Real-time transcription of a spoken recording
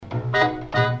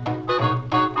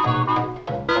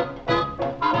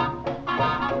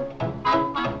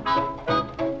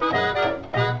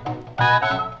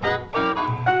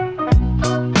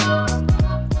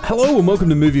welcome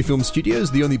to Movie Film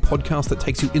Studios, the only podcast that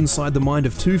takes you inside the mind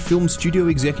of two film studio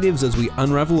executives as we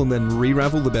unravel and then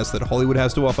re-ravel the best that Hollywood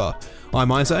has to offer. I'm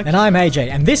Isaac. And I'm AJ,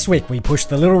 and this week we push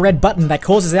the little red button that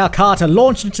causes our car to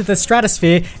launch into the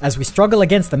stratosphere as we struggle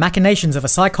against the machinations of a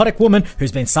psychotic woman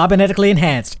who's been cybernetically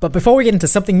enhanced. But before we get into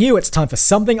something new, it's time for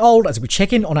something old as we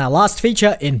check in on our last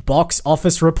feature in Box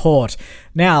Office Report.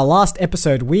 Now, last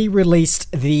episode we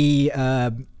released the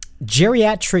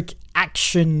geriatric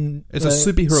action... It's a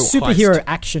superhero heist.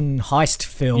 Action heist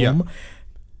film. Yep.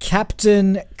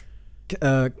 Captain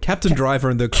Driver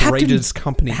and the Courageous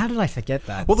Company. How did I forget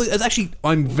that? Well, it's actually,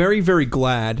 I'm very, very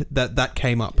glad that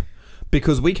came up.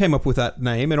 Because we came up with that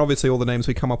name, and obviously all the names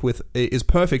we come up with is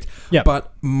perfect. Yep.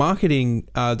 But marketing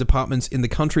departments in the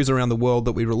countries around the world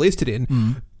that we released it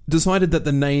in decided that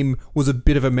the name was a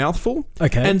bit of a mouthful.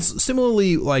 Okay. And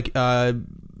similarly, like...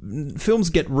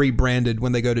 films get rebranded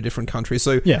when they go to different countries.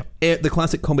 So the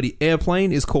classic comedy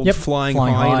Airplane is called Flying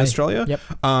High in Australia. Yep.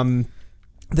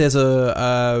 There's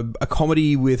a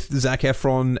comedy with Zac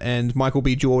Efron and Michael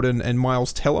B. Jordan and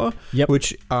Miles Teller,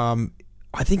 which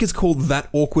I think is called That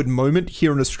Awkward Moment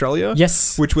here in Australia.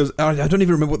 Yes. Which was, I don't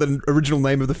even remember what the original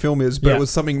name of the film is, but it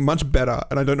was something much better,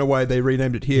 and I don't know why they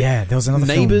renamed it here. Yeah, there was another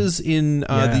Neighbours film. in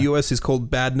the US is called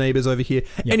Bad Neighbours over here.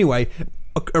 Yep. Anyway...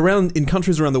 in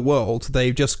countries around the world,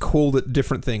 they've just called it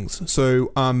different things.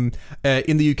 So,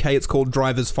 in the UK, it's called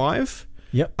Drivers 5.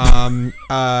 Yep.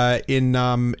 In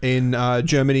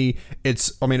Germany,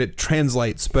 it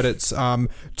translates, but it's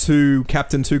Too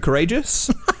Captain Too Courageous.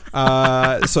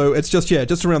 So it's just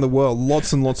around the world,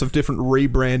 lots and lots of different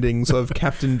rebrandings of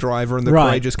Captain Driver and the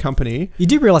Courageous Company. You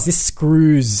do realise this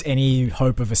screws any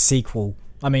hope of a sequel.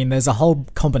 I mean, there's a whole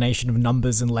combination of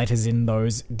numbers and letters in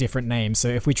those different names. So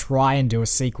if we try and do a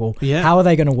sequel, how are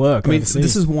they going to work?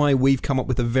 This is why we've come up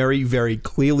with a very, very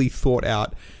clearly thought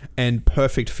out and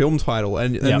perfect film title.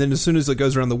 And then as soon as it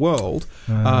goes around the world,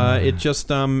 it just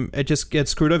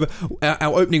gets screwed over.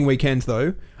 Our opening weekend,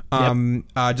 though,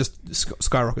 just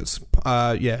skyrockets.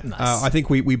 Nice. I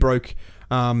think we broke...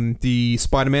 the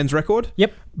Spider-Man's record.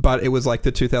 Yep. But it was like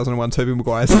the 2001 Tobey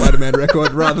Maguire Spider-Man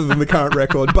record rather than the current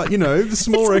record. But, the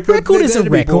small record is a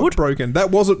record. Broken.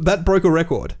 That broke a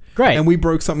record. Great. And we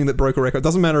broke something that broke a record. It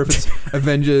doesn't matter if it's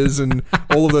Avengers and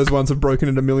all of those ones have broken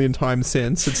it a million times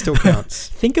since. It still counts.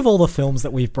 Think of all the films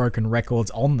that we've broken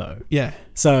records on, though. Yeah.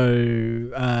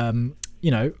 So...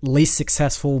 least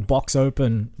successful box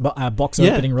opening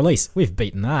release. We've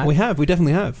beaten that. We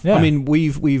definitely have. Yeah. I mean,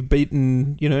 we've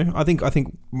beaten, I think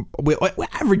we're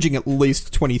averaging at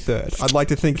least 23rd. I'd like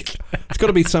to think it's got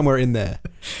to be somewhere in there.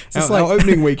 Our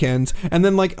opening weekend. And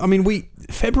then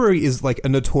February is like a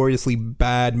notoriously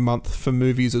bad month for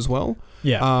movies as well.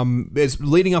 Yeah. It's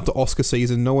leading up to Oscar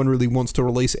season. No one really wants to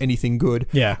release anything good.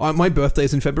 Yeah. My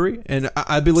birthday's in February, and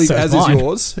I believe as is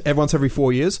yours. Everyone's every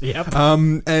 4 years. Yep.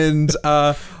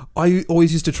 I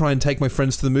always used to try and take my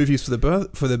friends to the movies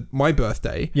for my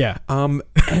birthday. Yeah.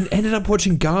 And ended up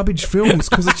watching garbage films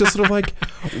because it's just sort of like,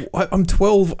 I'm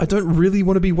 12. I don't really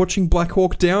want to be watching Black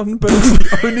Hawk Down, but it's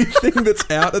the only thing that's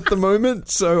out at the moment.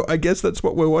 So I guess that's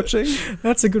what we're watching.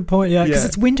 That's a good point. Yeah. Because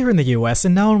it's winter in the US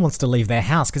and no one wants to leave their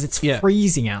house because it's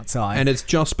freezing outside. And it's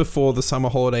just before the summer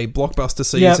holiday blockbuster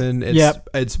season.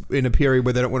 It's in a period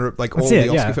where they don't want to all the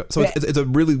Oscar films. So it's a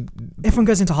really... Everyone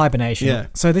goes into hibernation. Yeah.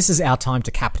 So this is our time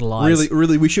to capitalize.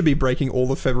 Really, we should be breaking all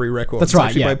the February records. That's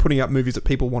right, by putting up movies that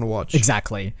people want to watch.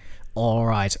 Exactly. All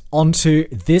right, on to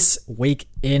this week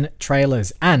in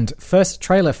trailers. And first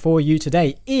trailer for you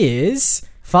today is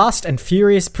Fast and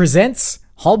Furious presents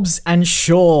Hobbs and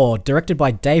Shaw, directed by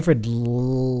David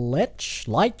Leitch,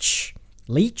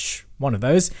 one of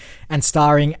those, and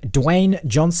starring Dwayne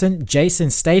Johnson,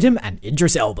 Jason Statham, and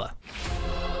Idris Elba.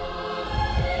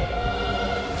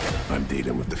 I'm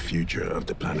dealing with the future of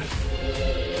the planet.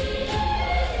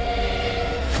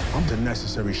 I'm the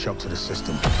necessary shock to the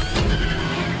system.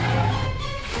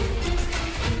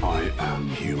 I am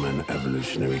human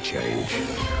evolutionary change.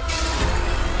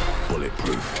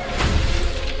 Bulletproof.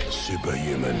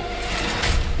 Superhuman.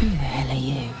 Who the hell are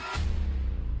you?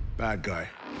 Bad guy.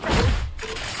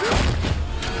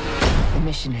 The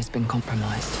mission has been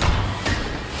compromised.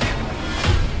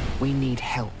 We need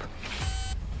help.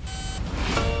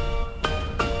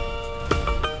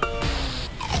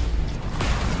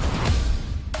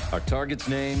 Our target's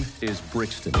name is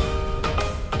Brixton.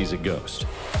 He's a ghost.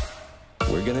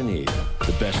 We're gonna need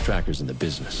the best trackers in the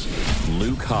business.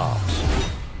 Luke Hobbs.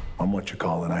 I'm what you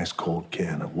call an ice-cold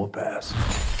can of whoop-ass.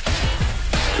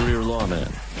 Career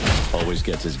lawman. Always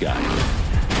gets his guy.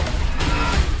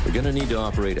 We're gonna need to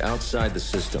operate outside the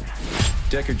system.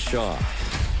 Deckard Shaw.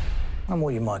 I'm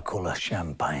what you might call a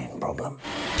champagne problem.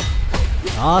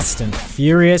 Fast and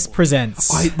Furious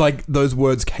presents. I like those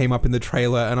words came up in the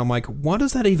trailer, and I'm like, what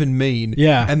does that even mean?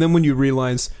 Yeah. And then when you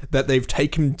realize that they've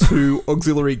taken two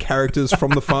auxiliary characters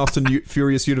from the Fast and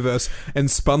Furious universe and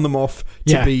spun them off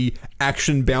to Yeah. be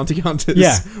action bounty hunters,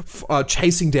 Yeah.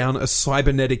 chasing down a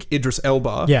cybernetic Idris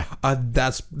Elba. Yeah.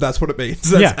 That's what it means.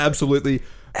 That's Yeah. absolutely.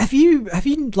 Have you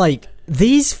like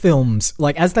these films,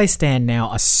 like as they stand now,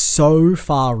 are so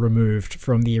far removed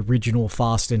from the original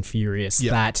Fast and Furious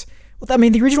that, well, I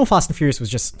mean, the original Fast and Furious was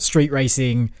just street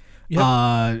racing,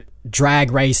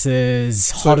 drag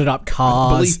races, hotted up I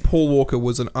cars. believe Paul Walker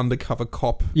was an undercover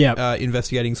cop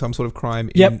investigating some sort of crime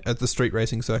at the street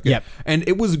racing circuit. Yep. And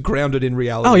it was grounded in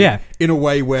reality. Oh, yeah. In a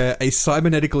way where a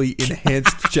cybernetically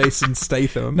enhanced Jason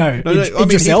Statham...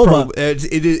 Idris Elba.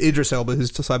 It is Idris Elba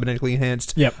who's cybernetically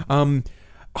enhanced. Yep.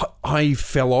 I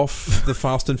fell off the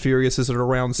Fast and Furious at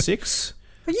around 6.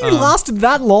 You lasted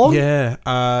that long? Yeah,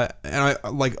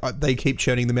 and they keep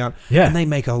churning them out. Yeah. And they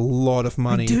make a lot of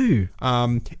money. They do.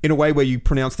 In a way where you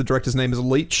pronounce the director's name as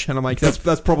Leach, and I'm like,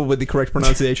 that's probably the correct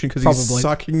pronunciation because he's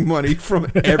sucking money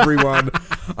from everyone.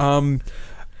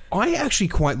 I actually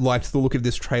quite liked the look of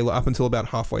this trailer up until about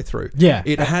halfway through. Yeah.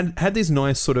 It had this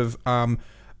nice sort of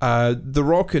The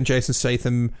Rock and Jason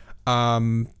Statham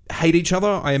hate each other.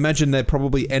 I imagine they're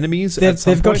probably enemies.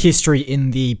 They've got history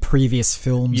in the previous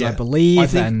films, I believe. I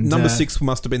think and, number 6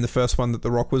 must have been the first one that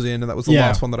The Rock was in, and that was the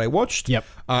last one that I watched. Yep.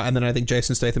 And then I think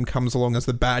Jason Statham comes along as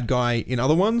the bad guy in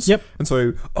other ones. Yep. And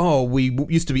so, we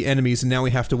used to be enemies, and now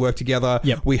we have to work together.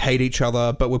 Yep. We hate each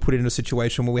other, but we're put in a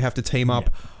situation where we have to team up.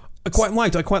 I quite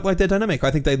liked their dynamic.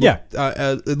 I think they looked,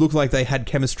 it looked like they had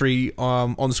chemistry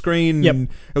on screen. Yep. And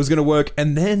it was going to work,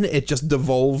 and then it just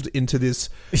devolved into this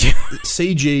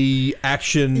CG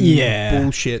action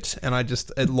bullshit, and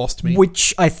it lost me.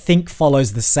 Which I think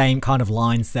follows the same kind of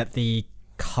lines that the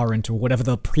current or whatever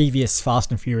the previous Fast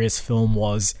and Furious film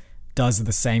does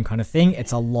the same kind of thing.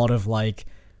 It's a lot of like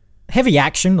heavy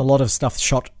action, a lot of stuff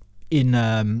shot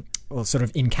in or sort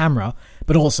of in camera,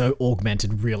 but also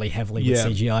augmented really heavily with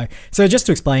CGI. So just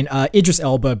to explain, Idris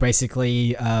Elba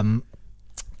basically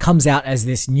comes out as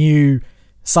this new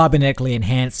cybernetically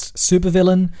enhanced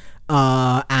supervillain,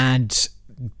 and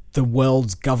the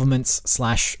world's governments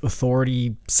 /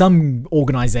 authority, some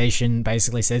organization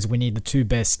basically says we need the 2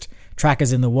 best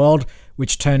trackers in the world,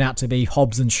 which turn out to be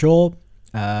Hobbs and Shaw,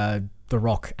 The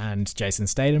Rock and Jason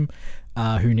Statham,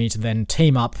 who need to then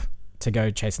team up to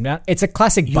go chase them down. It's a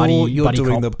classic buddy You're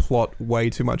doing cop. the plot way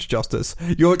too much justice.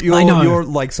 You're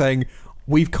like saying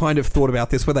we've kind of thought about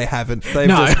this where they haven't. They've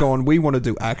just gone, we want to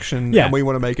do action and we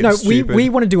want to make it stupid. We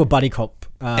want to do a buddy cop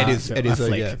it is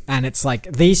flick. And it's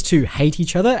like these two hate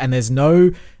each other, and there's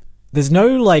no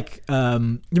like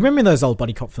you remember those old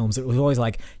buddy cop films? It was always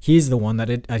like, here's the one that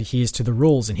adheres to the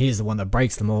rules and here's the one that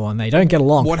breaks them all, and they don't get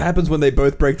along. What happens when they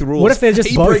both break the rules? What if they're just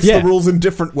he both breaks the rules in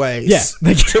different ways?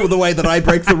 Yeah. To the way that I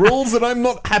break the rules, and I'm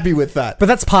not happy with that. But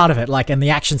that's part of it, like, and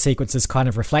the action sequences kind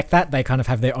of reflect that. They kind of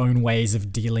have their own ways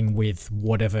of dealing with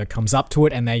whatever comes up to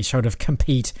it, and they sort of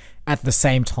compete at the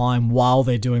same time while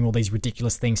they're doing all these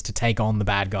ridiculous things to take on the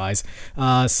bad guys.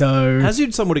 So as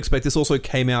you'd somewhat expect, this also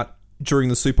came out during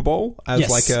the Super Bowl as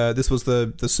this was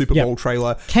the Super Bowl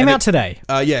trailer. Came out today.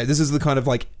 This is the kind of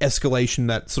like escalation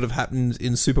that sort of happens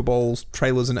in Super Bowls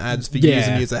trailers and ads for years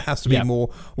and years. There has to be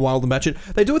more wild and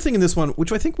batshit. They do a thing in this one,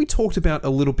 which I think we talked about a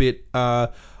little bit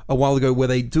a while ago, where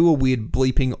they do a weird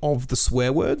bleeping of the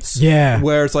swear words. Yeah.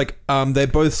 Where it's like they're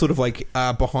both sort of like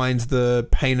behind the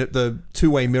the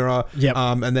two-way mirror. Yep.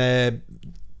 And they're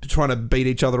trying to beat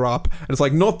each other up, and it's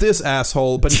like, not this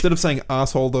asshole, but instead of saying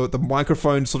asshole, the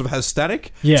microphone sort of has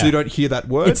static, so you don't hear that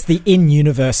word. It's the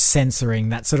in-universe censoring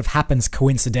that sort of happens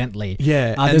coincidentally.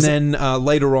 And then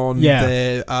later on,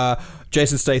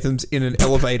 Jason Statham's in an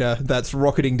elevator that's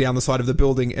rocketing down the side of the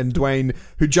building, and Dwayne,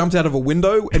 who jumped out of a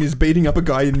window and is beating up a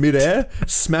guy in midair,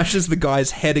 smashes the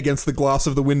guy's head against the glass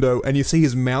of the window, and you see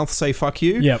his mouth say "fuck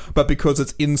you." Yep. But because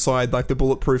it's inside like the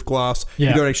bulletproof glass,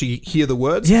 you don't actually hear the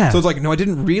words. Yeah. So it's like, no, I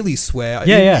didn't really swear.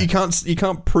 You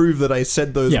can't prove that I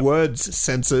said those words.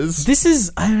 Censors. This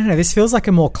is, I don't know, this feels like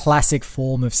a more classic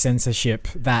form of censorship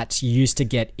that you used to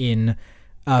get in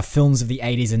films of the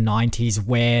 80s and 90s,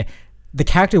 where the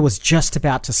character was just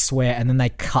about to swear and then they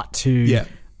cut to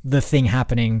the thing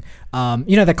happening.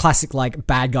 The classic, like,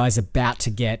 bad guy's about to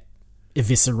get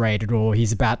eviscerated or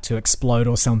he's about to explode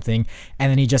or something,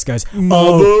 and then he just goes,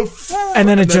 oh, and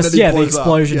then the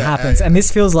explosion happens. And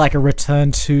this feels like a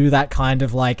return to that kind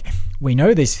of like, we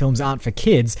know these films aren't for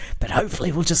kids, but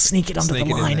hopefully we'll just sneak it under the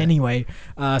line anyway.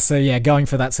 Going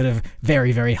for that sort of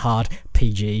very, very hard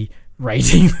PG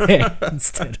rating there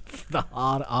instead of the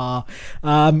hard R.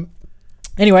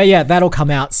 Anyway, yeah, that'll come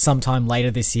out sometime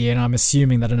later this year, and I'm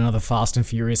assuming that another Fast and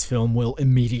Furious film will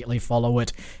immediately follow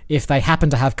it. If they happen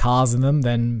to have cars in them,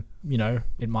 then, you know,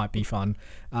 it might be fun.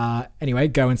 Anyway,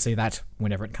 go and see that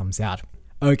whenever it comes out.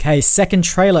 Okay, second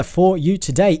trailer for you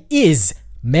today is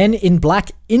Men in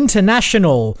Black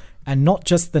International. And not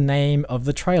just the name of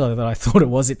the trailer that I thought it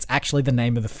was, it's actually the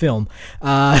name of the film.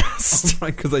 Right,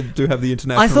 because they do have the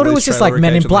international. I thought it was just like Men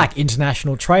in occasionally. Black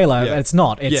International Trailer. Yeah. It's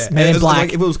not. It's Yeah, Men in Black.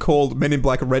 Like if it was called Men in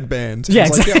Black Red Band. Yeah,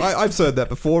 It's like, exactly. yeah, I've heard that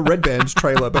before. Red Band's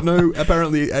trailer, but no,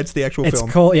 apparently it's the actual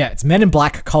film. It's Men in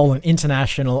Black,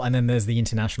 International, and then there's the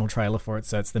international trailer for it,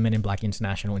 so it's the Men in Black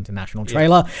International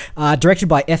trailer. Directed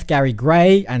by F. Gary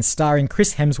Gray and starring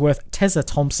Chris Hemsworth, Tessa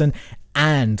Thompson,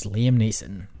 and Liam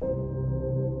Neeson.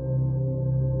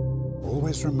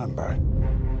 Always remember,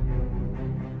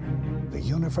 the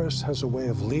universe has a way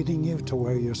of leading you to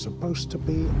where you're supposed to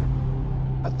be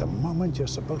at the moment you're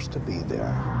supposed to be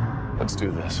there. Let's do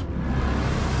this.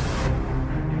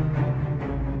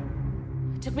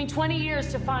 It took me 20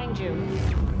 years to find you.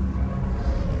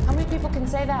 How many people can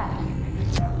say that?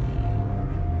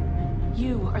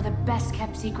 You are the best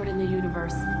kept secret in the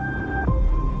universe.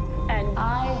 And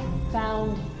I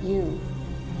found you,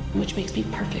 which makes me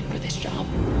perfect for this job.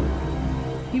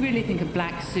 You really think a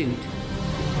black suit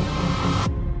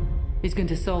is going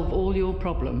to solve all your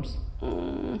problems?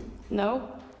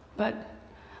 No, but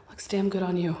looks damn good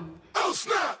on you. Oh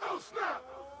snap! Oh snap!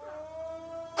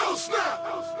 Oh snap!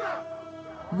 Oh snap!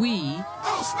 We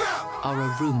Oh snap! are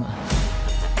a rumor.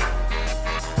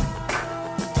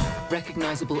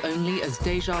 Recognizable only as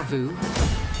deja vu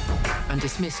and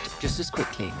dismissed just as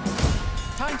quickly.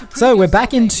 So we're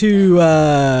back into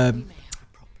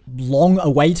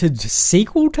long-awaited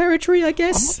sequel territory, I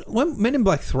guess. Men in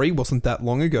Black 3 wasn't that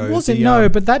long ago.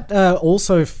 But that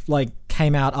also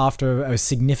came out after a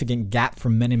significant gap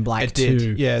from Men in Black 2. It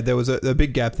did. Yeah, there was a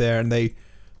big gap there, and they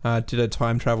did a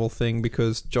time travel thing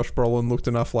because Josh Brolin looked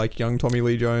enough like young Tommy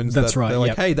Lee Jones. That's right. They're like,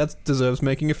 yep. hey, that deserves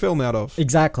making a film out of.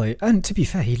 Exactly. And to be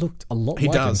fair, he looked a lot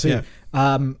like does, him too.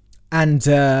 yeah. And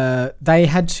they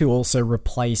had to also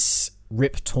replace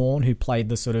Rip Torn, who played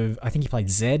the sort of, I think he played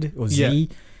Zed or Z,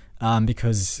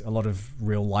 because a lot of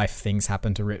real life things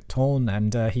happened to Rip Torn,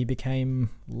 and he became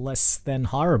less than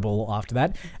hireable after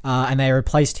that. And they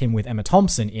replaced him with Emma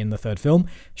Thompson in the third film.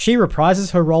 She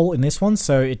reprises her role in this one,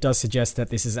 so it does suggest that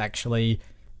this is actually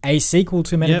a sequel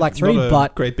to Men in Black 3, not a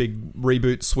but great big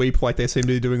reboot sweep like they seem to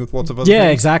be doing with lots of other yeah,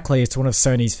 things. exactly. It's one of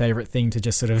Sony's favorite thing to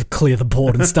just sort of clear the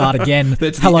board and start again.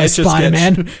 That's the Hello, Etch-a-Sketch.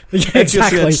 Spider-Man. Yeah,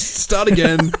 exactly. Etch-a-Sketch. Start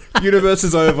again. Universe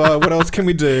is over. What else can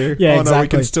we do? Yeah, oh no, we exactly.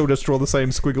 can still just draw the same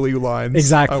squiggly lines.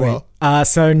 Exactly. Oh, well.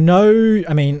 So no,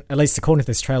 I mean, at least according to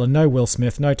this trailer, no Will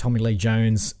Smith, no Tommy Lee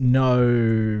Jones,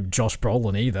 no Josh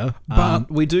Brolin either.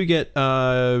 But we do get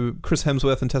Chris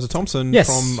Hemsworth and Tessa Thompson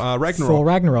from Ragnarok. For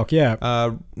Ragnarok,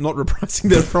 yeah. Not reprising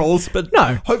their roles, but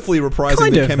No. hopefully reprising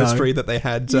Kind the of, chemistry though. that they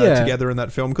had Yeah. together in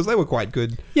that film, because they were quite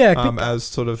good Yeah, as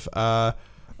sort of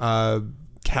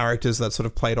characters that sort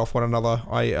of played off one another.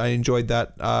 I enjoyed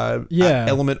that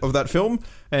element of that film,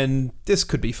 and this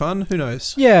could be fun. Who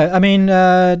knows? Yeah, I mean,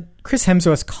 Chris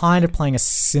Hemsworth's kind of playing a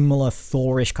similar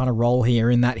Thor-ish kind of role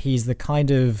here in that he's the kind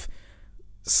of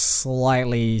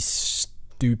slightly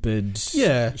stupid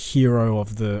hero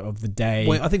of the day.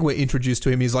 Well, I think we're introduced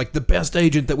to him. He's like the best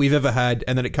agent that we've ever had,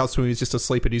 and then it cuts to him. He's just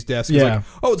asleep at his desk. He's like,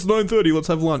 "Oh, it's 9:30. Let's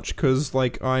have lunch." Because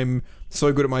like I'm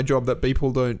so good at my job that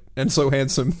people don't, and so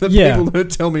handsome that people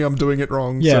don't tell me I'm doing it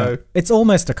wrong. Yeah, So it's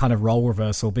almost a kind of role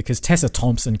reversal because Tessa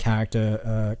Thompson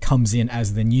character comes in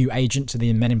as the new agent to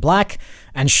the Men in Black,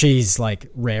 and she's like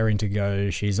raring to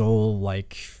go. She's all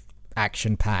like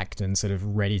action packed and sort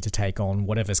of ready to take on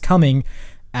whatever's coming.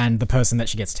 And the person that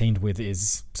she gets teamed with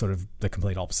is sort of the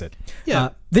complete opposite.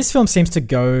 Yeah. This film seems to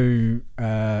go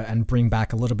and bring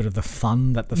back a little bit of the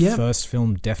fun that the first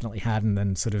film definitely had and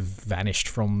then sort of vanished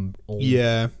from all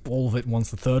of it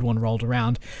once the third one rolled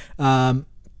around. But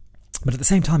at the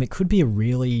same time, it could be a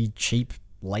really cheap,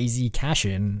 lazy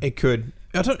cash-in. it could.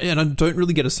 I don't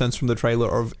really get a sense from the trailer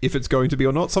of if it's going to be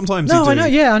or not. Sometimes you do.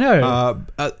 I know.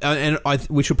 And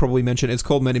we should probably mention it's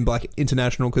called Men in Black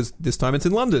International because this time it's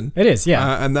in London. It is,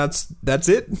 yeah. And that's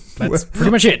it. That's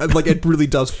pretty much it. Like it really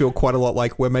does feel quite a lot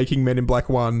like we're making Men in Black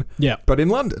 1, but in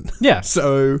London. Yeah.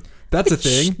 So that's a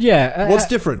thing. Yeah. What's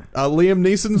different? Liam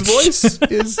Neeson's voice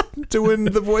is doing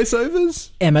the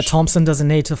voiceovers. Emma Thompson doesn't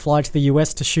need to fly to the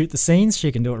US to shoot the scenes.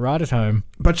 She can do it right at home.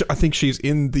 But I think she's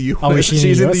in the US. Oh, is she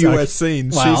she's in in the the US? US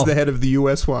scenes. Wow. She's the head of the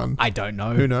US one. I don't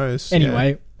know. Who knows?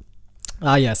 Anyway.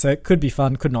 Yeah, so it could be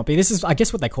fun, could not be. This is, I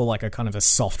guess, what they call like a kind of a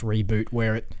soft reboot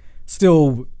where it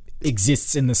still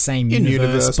exists in the same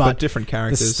universe, but different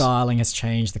characters. The styling has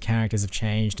changed, the characters have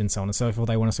changed, and so on and so forth.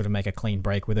 They want to sort of make a clean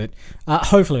break with it.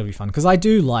 Hopefully it'll be fun, because I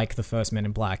do like the first Men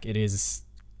in Black. It is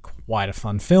quite a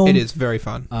fun film. It is very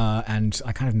fun. And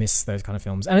I kind of miss those kind of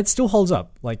films. And it still holds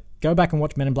up. Like, go back and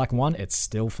watch Men in Black 1. It's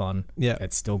still fun. Yeah.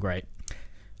 It's still great.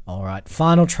 All right.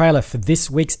 Final trailer for this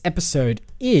week's episode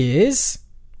is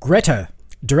Greta.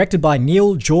 Directed by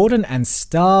Neil Jordan and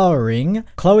starring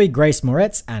Chloe Grace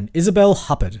Moretz and Isabel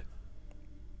Huppert.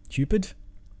 Huppert?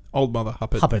 Old Mother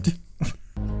Huppert. Huppert.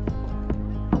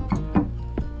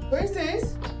 What is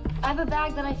this? I have a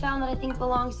bag that I found that I think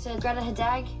belongs to Greta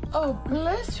Hadag. Oh,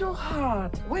 bless your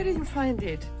heart. Where did you find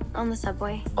it? On the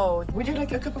subway. Oh, would you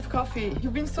like a cup of coffee?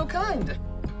 You've been so kind.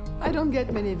 I don't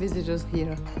get many visitors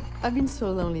here. I've been so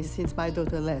lonely since my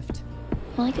daughter left.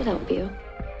 Well, I could help you.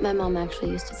 My mom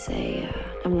actually used to say,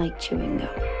 I'm like chewing gum.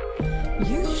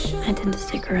 I tend to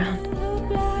stick around.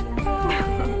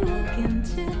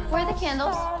 Where are the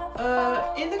candles?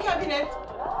 In the cabinet.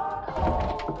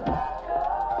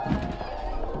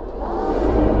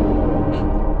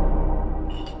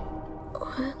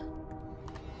 What?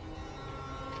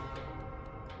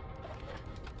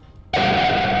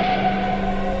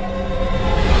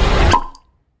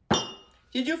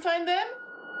 Did you find them?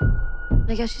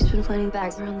 I guess she's been planting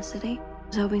bags around the city. I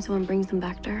was hoping someone brings them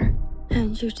back to her.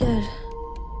 And you did.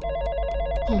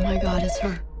 Oh my god, it's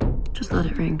her. Just let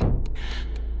it ring.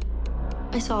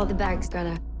 I saw the bags,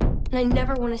 Greta. And I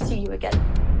never want to see you again.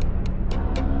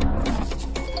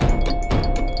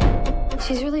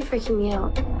 She's really freaking me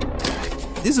out.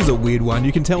 This is a weird one.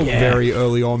 You can tell very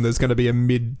early on there's going to be a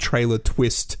mid-trailer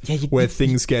twist where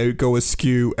things go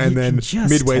askew, and then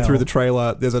midway through the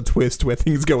trailer there's a twist where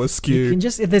things go askew.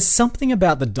 There's something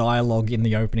about the dialogue in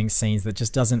the opening scenes that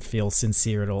just doesn't feel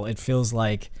sincere at all. It feels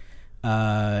like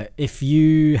if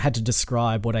you had to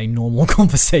describe what a normal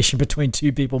conversation between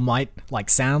two people might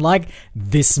sound like,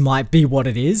 this might be what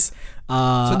it is.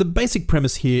 So the basic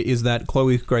premise here is that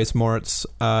Chloe Grace Moretz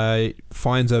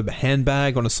finds a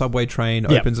handbag on a subway train,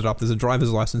 opens it up, there's a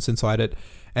driver's license inside it,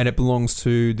 and it belongs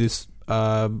to this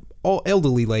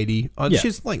elderly lady.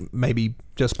 She's maybe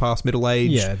just past middle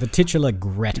age. Yeah, the titular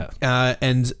Greta.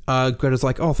 And Greta's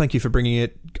like, oh, thank you for bringing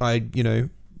it.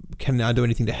 Can I do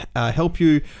anything to help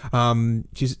you? Chloe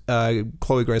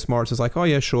Grace Moretz is like, oh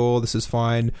yeah, sure, this is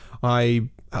fine. I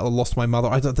lost my mother.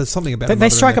 There's something about they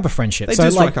strike up a friendship. They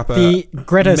do strike up the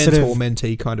Greta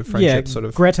mentor-mentee kind of friendship. Yeah, sort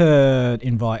of. Greta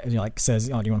says,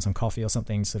 "Oh, do you want some coffee or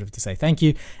something?" Sort of to say thank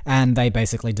you, and they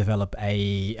basically develop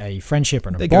a friendship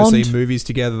and a bond. They go see movies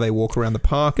together. They walk around the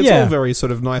park. It's all very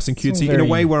sort of nice and cutesy in a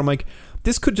way where I'm like,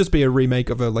 this could just be a remake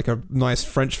of a nice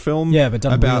French film. Yeah, but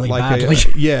done about really badly.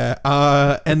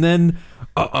 And then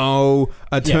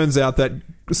it turns out that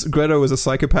Greta is a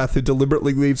psychopath who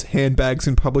deliberately leaves handbags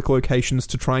in public locations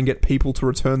to try and get people to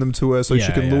return them to her so she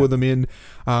can lure them in.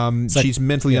 She's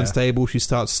mentally unstable. She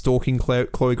starts stalking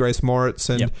Chloe Grace Moretz,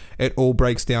 and it all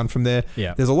breaks down from there.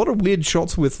 Yeah. There's a lot of weird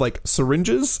shots with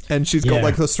syringes, and she's got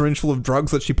a syringe full of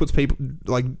drugs that she puts people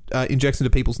injects into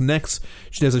people's necks.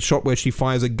 She does a shot where she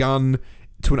fires a gun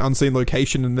to an unseen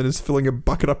location and then is filling a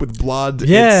bucket up with blood.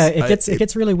 Yeah, it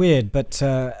gets really weird, but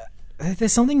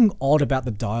there's something odd about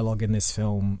the dialogue in this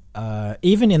film,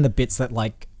 even in the bits that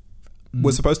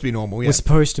was supposed to be normal. Yeah, was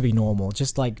supposed to be normal.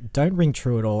 Just don't ring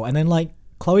true at all. And then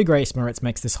Chloe Grace Moretz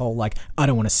makes this whole I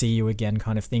don't want to see you again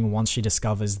kind of thing once she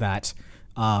discovers that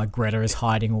Greta is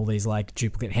hiding all these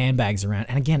duplicate handbags around.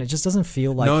 And again, it just doesn't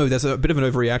feel like... No, there's a bit of an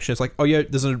overreaction. It's like, oh yeah,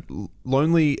 there's a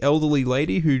lonely elderly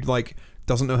lady who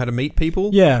doesn't know how to meet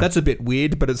people. Yeah. That's a bit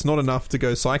weird, but it's not enough to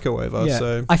go psycho over. Yeah.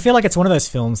 So I feel like it's one of those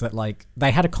films that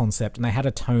they had a concept and they had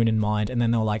a tone in mind, and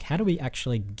then they were like, how do we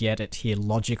actually get it here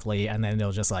logically? And then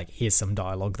they'll just here's some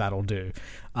dialogue that'll do.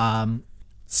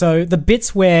 So the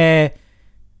bits where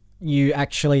you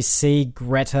actually see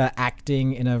Greta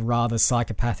acting in a rather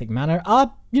psychopathic manner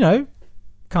are,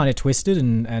 kind of twisted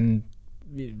and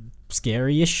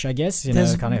scary-ish, I guess, in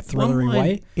a kind of thrillery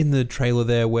way. In the trailer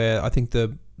there where I think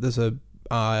there's a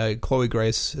Chloe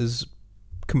Grace has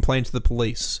complained to the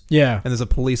police. Yeah. And there's a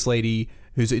police lady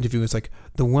who's interviewing. It's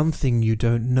the one thing you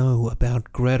don't know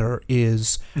about Greta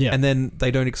is... Yeah. And then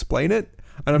they don't explain it.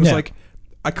 And I'm just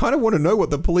I kind of want to know what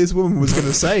the police woman was going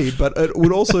to say, but it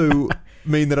would also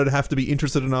mean that I'd have to be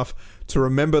interested enough to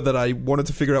remember that I wanted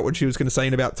to figure out what she was going to say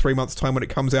in about 3 months' time when it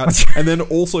comes out, and then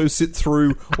also sit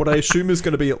through what I assume is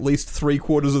going to be at least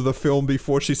 3/4 of the film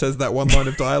before she says that one line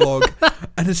of dialogue.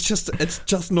 And it's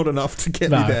just not enough to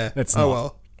get me there. It's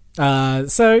not. Well.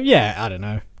 So yeah, I don't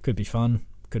know. Could be fun.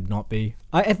 Could not be.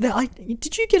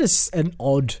 Did you get an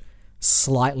odd,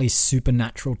 slightly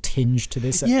supernatural tinge to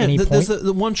this at any point? There's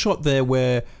the one shot there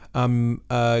where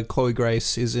Chloe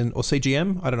Grace is in, or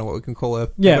CGM. I don't know what we can call her.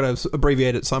 Yeah. I've got to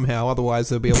abbreviate it somehow. Otherwise,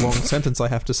 there'll be a long sentence I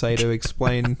have to say to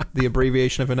explain the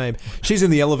abbreviation of her name. She's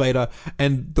in the elevator,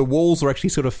 and the walls are actually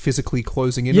sort of physically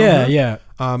closing in on her. Yeah.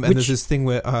 And there's this thing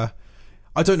where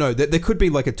I don't know. There could be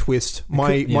like a twist.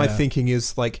 My thinking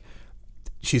is like,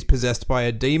 she's possessed by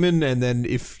a demon, and then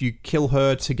if you kill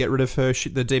her to get rid of her,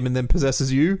 the demon then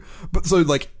possesses you. But so,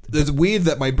 like, it's weird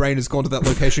that my brain has gone to that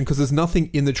location because there's nothing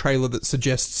in the trailer that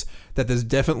suggests that there's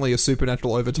definitely a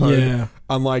supernatural overtone,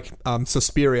 unlike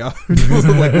Suspiria,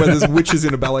 like where there's witches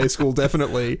in a ballet school,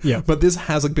 definitely. Yeah. But this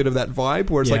has a bit of that vibe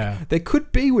where it's like, there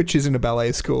could be witches in a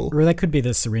ballet school. Or that could be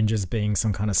the syringes being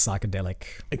some kind of psychedelic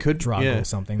drug or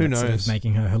something Who that's knows? sort of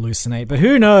making her hallucinate. But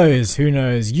who knows? Who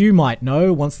knows? You might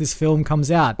know once this film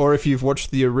comes out. Or if you've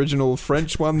watched the original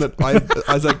French one that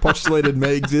Isaac postulated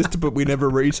may exist, but we never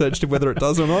researched whether it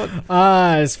does or not.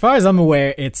 As far as I'm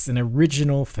aware, it's an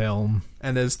original film.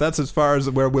 And that's as far as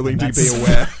we're willing to be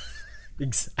aware.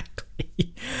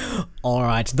 Exactly. All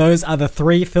right, those are the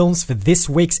 3 films for this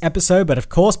week's episode. But of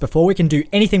course, before we can do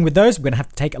anything with those, we're going to have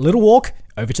to take a little walk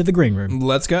over to the green room.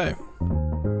 Let's go.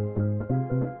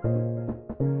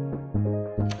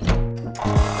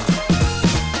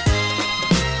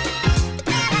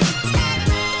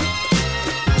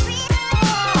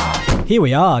 Here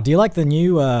we are. Do you like the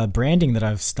new branding that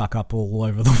I've stuck up all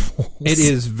over the walls? It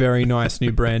is very nice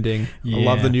new branding. I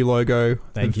love the new logo.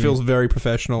 Thank you. Feels very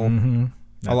professional. Mm-hmm.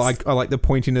 I like the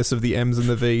pointiness of the M's and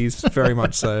the V's very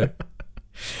much so.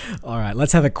 All right,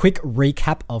 let's have a quick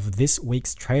recap of this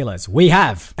week's trailers. We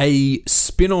have a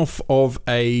spin-off of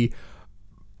a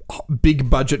big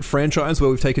budget franchise where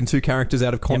we've taken 2 characters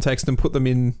out of context and put them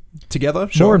in together.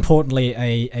 More importantly,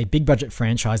 a big budget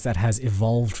franchise that has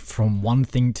evolved from one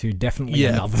thing to definitely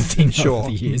another thing over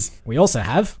the years. We also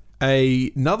have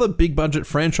another big budget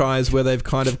franchise where they've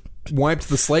kind of wiped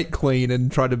the slate clean and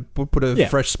tried to put a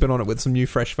fresh spin on it with some new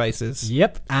fresh faces.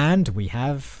 Yep, and we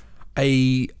have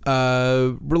a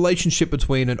relationship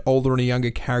between an older and a younger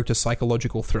character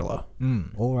psychological thriller.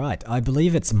 All right. I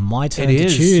believe it's my turn to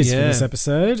choose for this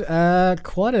episode.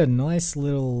 Quite a nice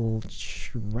little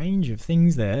range of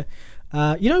things there.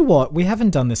 You know what? We haven't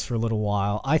done this for a little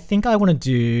while. I think I want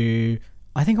to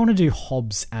do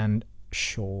Hobbs and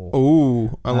Shaw.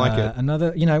 Ooh, I like it.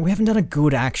 Another, we haven't done a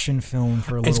good action film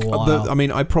for a little while.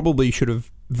 I probably should have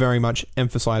very much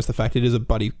emphasized the fact it is a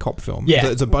buddy cop film. Yeah.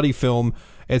 It's a buddy film.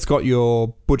 It's got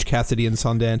your Butch Cassidy and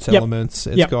Sundance elements.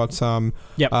 It's got some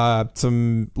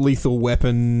Lethal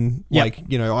Weapon,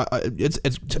 it's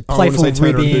I want to say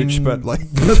Turner and Hooch, but like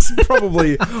that's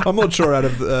probably I'm not sure out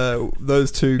of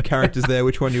those 2 characters there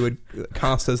which one you would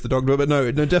cast as the dog. But no,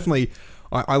 definitely.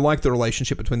 I like the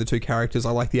relationship between the 2 characters.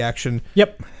 I like the action.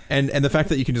 Yep. And the fact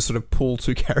that you can just sort of pull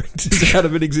 2 characters out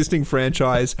of an existing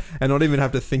franchise and not even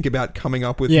have to think about coming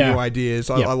up with new ideas.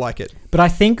 I like it. But I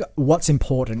think what's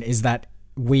important is that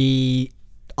we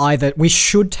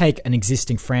should take an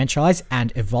existing franchise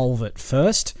and evolve it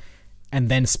first and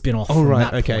then spin off from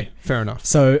that point. Fair enough.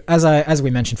 So as we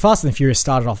mentioned, Fast and the Furious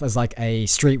started off as like a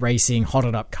street racing,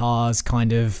 hotted up cars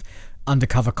kind of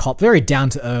undercover cop, very down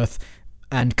to earth,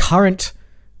 and current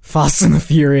Fast and the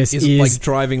Furious is like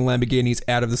driving Lamborghinis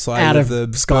out of the side of the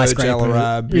skyscraper. Burj Al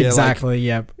Arab. Exactly,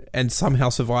 and somehow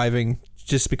surviving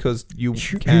just because you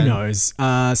can. Who knows?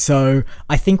 So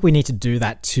I think we need to do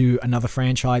that to another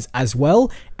franchise as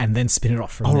well, and then spin it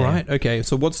off from there. All right, okay.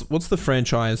 So what's the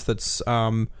franchise that's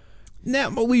now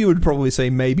we would probably say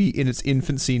maybe in its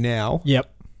infancy now?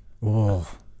 Yep. Oh,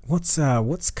 what's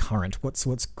current?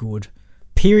 What's good?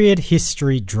 Period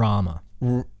history drama.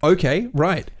 Okay,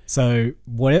 right. So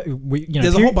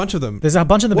there's a whole bunch of them. There's a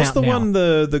bunch of them. What's out the now. one?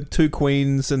 The 2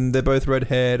 queens, and they're both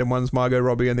redhead, and one's Margot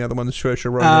Robbie, and the other one's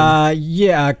Saoirse Ronan.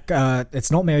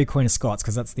 It's not Mary Queen of Scots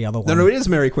because that's the other one. No, it is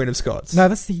Mary Queen of Scots. No,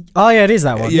 that's the. Oh yeah, it is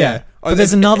that one. Yeah. But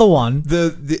there's another one.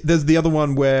 There's the other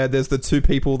one where there's the 2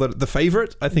 people that the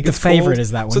favorite. I think the it's favorite called.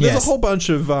 is that one. So there's a whole bunch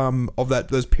of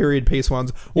those period piece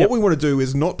ones. What we want to do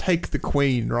is not take the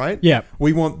Queen, right? Yeah.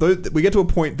 We want those. We get to a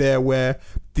point there where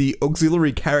the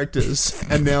auxiliary characters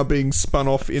are now being spun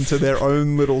off into their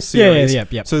own little series.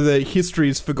 Yeah. So the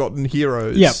history's forgotten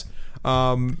heroes. Yep.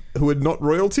 Who are not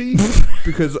royalty,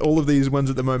 because all of these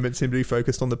ones at the moment seem to be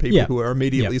focused on the people who are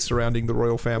immediately surrounding the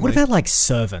royal family. What about like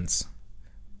servants?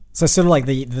 So sort of like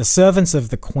the servants of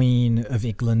the Queen of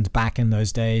England back in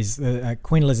those days,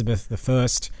 Queen Elizabeth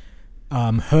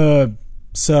I, her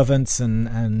servants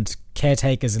and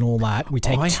caretakers and all that. We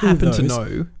take I 2 happen of those.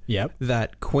 to know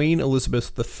that Queen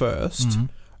Elizabeth I,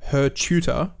 her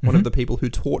tutor, one of the people who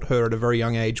taught her at a very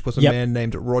young age, was a man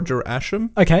named Roger Ascham.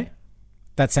 Okay.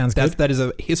 That sounds good. That is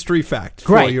a history fact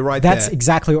Great. for you right That's there.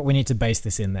 exactly what we need to base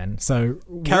this in then. So,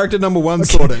 Character number 1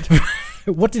 sorted.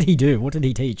 what did he do? What did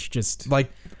he teach? Just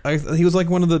He was like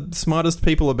one of the smartest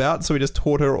people about, so he just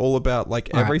taught her all about like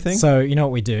All right, everything. So you know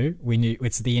what we do? We knew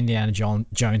it's the Indiana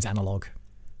Jones analog.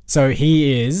 So if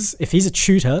he's a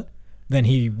tutor, then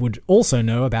he would also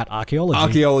know about archaeology.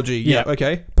 Archaeology, yeah,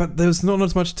 okay. But there's not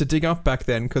as much to dig up back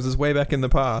then because it's way back in the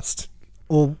past.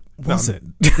 Or was it?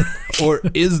 Or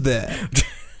is there?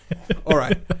 All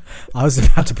right. I was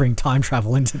about to bring time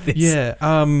travel into this. Yeah.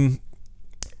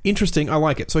 Interesting. I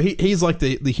like it. So he's like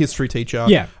the history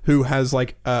teacher who has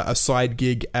like a side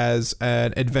gig as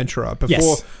an adventurer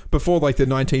before like the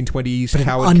 1920s but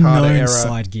Howard an Carter unknown era.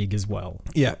 side gig as well.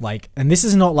 Yeah. And this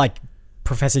is not like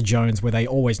Professor Jones where they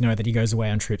always know that he goes away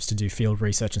on trips to do field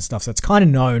research and stuff. So it's kind of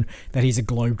known that he's a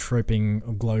globe-trotting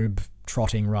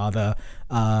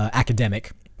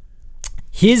academic.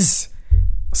 His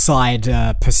side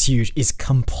pursuit is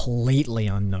completely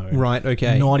unknown. Right,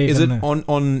 okay. Not even is it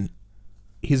on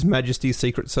His Majesty's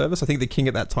Secret Service? I think the king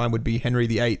at that time would be Henry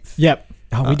VIII. Yep.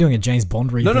 Are we doing a James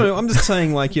Bond reboot? No, I'm just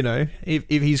saying, like, you know, if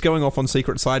he's going off on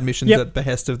secret side missions at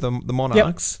behest of the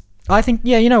monarchs. Yep. I think,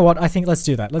 you know what? I think let's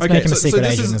do that. Let's make him a secret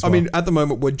agent as well. I mean, at the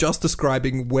moment, we're just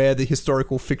describing where the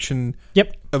historical fiction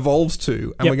evolves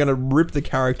to, and we're going to rip the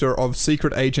character of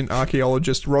secret agent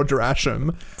archaeologist Roger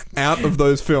Ascham out of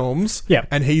those films. Yep.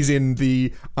 And he's in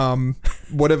the,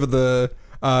 whatever the...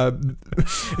 I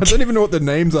don't even know what the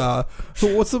names are.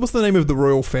 What's the name of the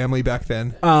royal family back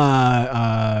then?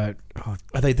 Are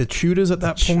they the Tudors at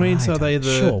that point? Are they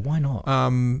the... Sure, why not?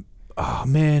 Oh,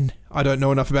 man. I don't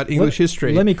know enough about English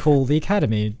history. Let me call the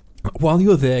Academy. While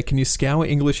you're there, can you scour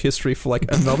English history for like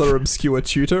another obscure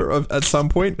tutor at some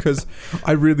point? Because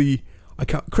I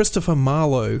can't. Christopher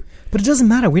Marlowe. But it doesn't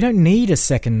matter. We don't need a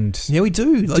second. Yeah, we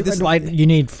do. You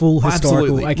need full historical.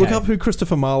 Absolutely. Okay. Look up who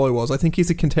Christopher Marlowe was. I think he's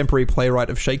a contemporary playwright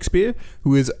of Shakespeare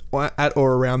who is at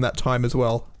or around that time as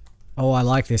well. Oh, I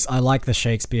like this. I like the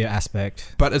Shakespeare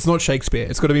aspect. But it's not Shakespeare.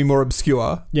 It's got to be more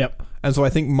obscure. Yep. And so I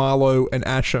think Marlowe and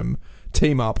Ascham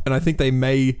team up, and I think they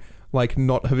may like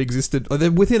not have existed.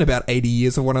 They're within about 80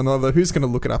 years of one another. Who's going to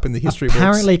look it up in the history books?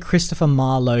 Apparently, Christopher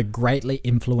Marlowe greatly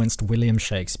influenced William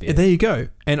Shakespeare. There you go.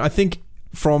 And I think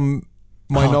from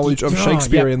my knowledge of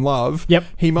Shakespeare in Love,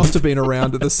 he must have been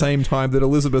around at the same time that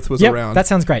Elizabeth was around. That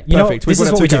sounds great. Perfect. This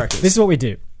is what we do. This is what we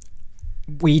do.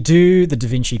 We do the Da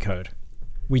Vinci Code.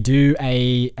 We do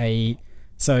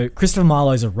so Christopher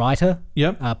Marlowe's a writer,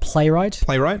 playwright,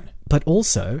 but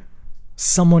also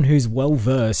someone who's well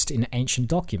versed in ancient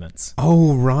documents.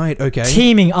 Oh, right, okay.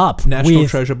 Teaming up National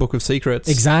with Treasure Book of Secrets.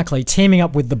 Exactly. Teaming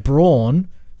up with the brawn,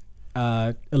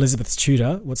 Elizabeth's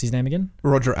tutor. What's his name again?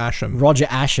 Roger Ascham. Roger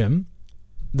Ascham.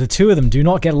 The two of them do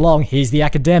not get along. He's the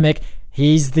academic.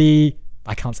 He's the...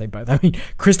 I can't say both. I mean,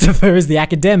 Christopher is the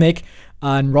academic,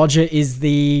 and Roger is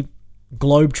the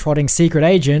globe-trotting secret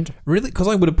agent. Really? Because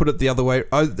I would have put it the other way.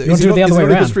 Is he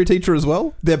a history teacher as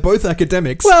well? They're both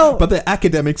academics, well, but they're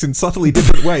academics in subtly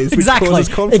different ways, which causes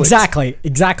conflict.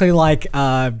 Exactly like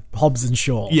Hobbs and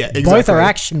Shaw. Yeah, exactly. Both are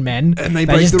action men, and they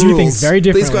just break the do rules. Things very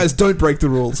differently. These guys don't break the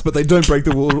rules, but they don't break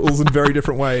the rules in very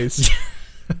different ways.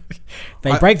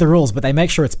 They break the rules, but they make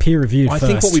sure it's peer-reviewed first. I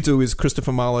think what we do is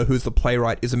Christopher Marlowe, who's the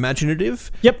playwright, is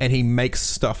imaginative, and he makes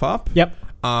stuff up. Yep.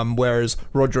 Whereas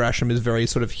Roger Ascham is very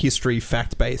sort of history,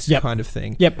 fact-based kind of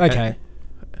thing. Yep, okay.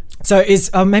 So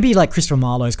is maybe like Christopher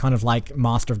Marlowe's kind of like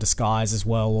master of disguise as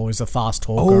well, or is a fast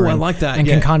talker. I like that. And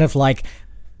can kind of like,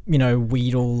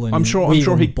 wheedle and I'm sure he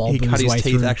cut his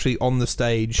teeth through. actually on the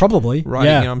stage. Probably. Right,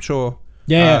 I'm sure.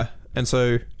 Yeah. And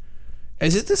so...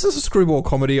 This is a screwball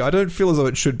comedy? I don't feel as though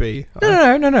it should be.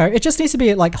 No. It just needs to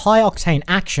be like high octane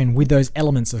action with those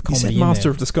elements of comedy. You said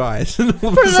Master of Disguise. I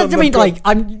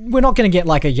mean, we're not going to get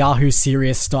like a Yahoo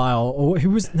Serious style. Or who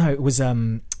was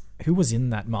in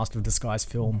that Master of Disguise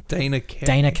film? Dana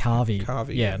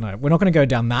Carvey. Yeah, no, we're not going to go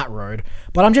down that road.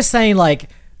 But I'm just saying, like,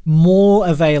 more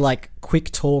of a like quick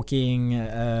talking,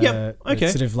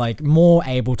 sort of like more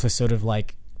able to sort of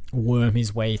like worm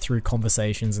his way through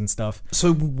conversations and stuff.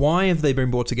 So why have they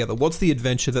been brought together? What's the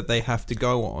adventure that they have to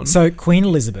go on? So Queen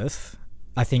Elizabeth,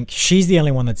 I think she's the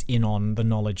only one that's in on the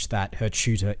knowledge that her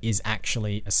tutor is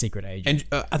actually a secret agent.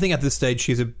 And I think at this stage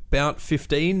she's about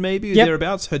 15 maybe, or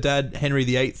thereabouts. Her dad, Henry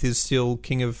VIII, is still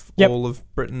king of all of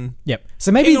Britain. Yep.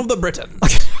 So maybe... King of the Britain.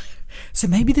 So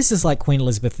maybe this is like Queen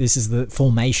Elizabeth, this is the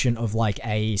formation of like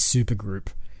a supergroup.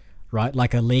 Right?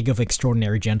 Like a League of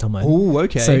Extraordinary Gentlemen. Oh,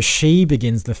 okay. So she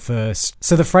begins the first...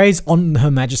 So the phrase on Her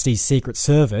Majesty's Secret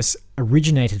Service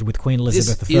originated with Queen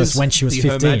Elizabeth This I is when she was the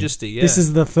 15. Her Majesty, yeah. This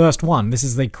is the first one. This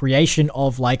is the creation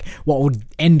of like what would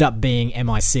end up being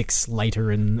MI6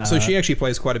 later in. So she actually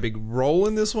plays quite a big role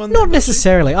in this one. Not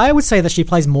necessarily. I would say that she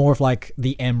plays more of like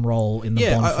the M role in the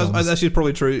Bond films. That's actually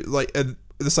probably true. Like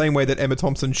the same way that Emma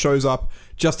Thompson shows up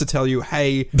just to tell you,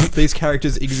 hey, these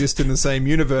characters exist in the same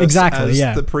universe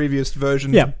as the previous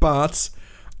version, but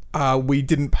we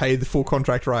didn't pay the full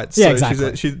contract rights. Yeah, so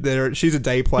exactly. she's a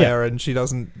day player and she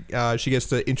doesn't. She gets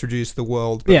to introduce the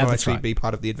world, but not actually be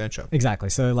part of the adventure. Exactly.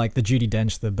 So like the Judi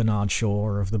Dench, the Bernard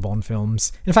Shaw of the Bond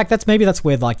films. In fact, that's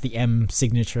where like the M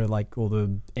signature, like, or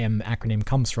the M acronym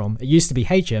comes from. It used to be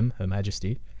HM, Her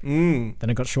Majesty. Then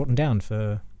it got shortened down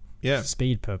for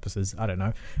speed purposes. I don't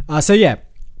know. So yeah,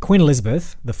 Queen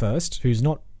Elizabeth the First, who's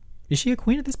not. Is she a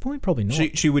queen at this point? Probably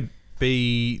not. She would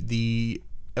be the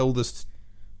eldest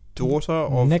daughter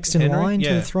of next in Henry? line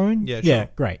to the throne. Yeah, yeah,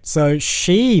 great. So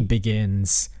she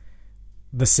begins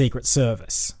the Secret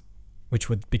Service, which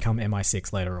would become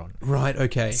MI6 later on. Right.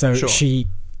 Okay. So she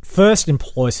first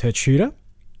employs her tutor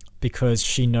because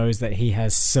she knows that he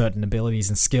has certain abilities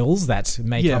and skills that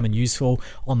may come in useful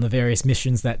on the various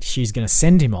missions that she's going to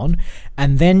send him on,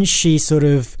 and then she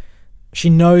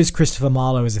knows Christopher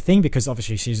Marlowe is a thing because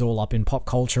obviously she's all up in pop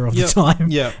culture of the time.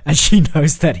 Yeah. And she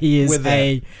knows that he is we've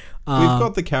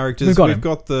got the characters, we've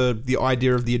got the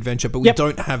idea of the adventure, but we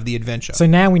don't have the adventure. So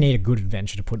now we need a good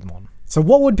adventure to put them on. So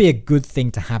what would be a good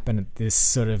thing to happen at this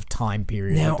sort of time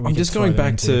period? Now, I'm just going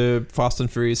back to Fast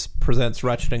and Furious Presents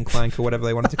Ratchet and Clank or whatever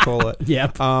they wanted to call it.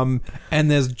 Yep. And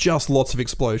there's just lots of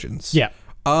explosions. Yeah.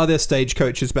 Are there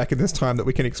stagecoaches back in this time that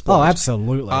we can explode? Oh,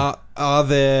 absolutely. Are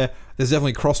there... There's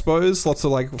definitely crossbows, lots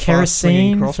of like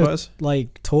kerosene crossbows, for,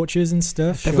 like torches and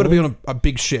stuff. They've got to be on a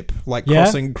big ship, like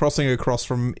crossing across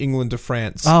from England to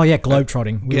France. Oh yeah,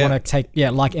 globetrotting. We want to take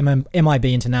like MIB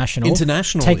International,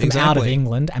 take them out of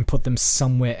England and put them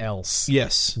somewhere else.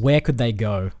 Yes. Where could they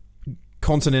go?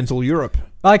 Continental Europe.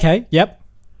 Okay. Yep.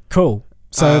 Cool.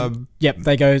 So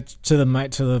they go to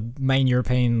the main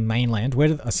European mainland.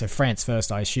 So France first,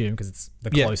 I assume, because it's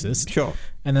the closest. Sure.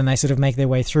 And then they sort of make their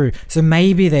way through. So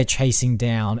maybe they're chasing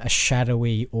down a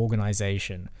shadowy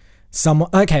organization.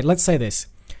 Okay, let's say this: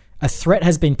 a threat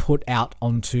has been put out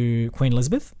onto Queen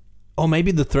Elizabeth. Or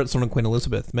maybe the threat's on Queen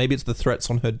Elizabeth. Maybe it's the threats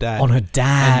on her dad. On her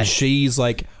dad, and she's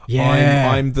like,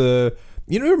 I'm the.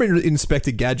 You know, remember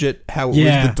Inspector Gadget? How it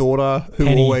was the daughter who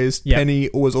Penny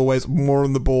was always more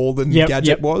on the ball than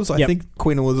Gadget was. I think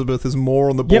Queen Elizabeth is more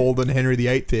on the ball than Henry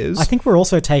VIII is. I think we're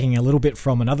also taking a little bit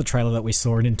from another trailer that we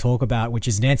saw and didn't talk about, which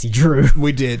is Nancy Drew.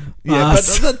 We did,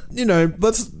 this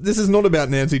is not about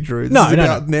Nancy Drew. This is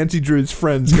about Nancy Drew's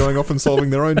friends going off and solving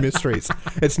their own mysteries.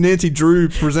 It's Nancy Drew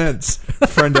presents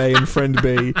Friend A and Friend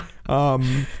B.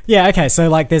 Okay. So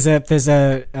like, there's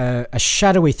a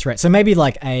shadowy threat. So maybe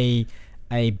like a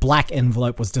black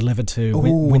envelope was delivered to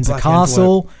Windsor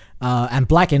Castle, and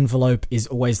black envelope is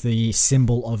always the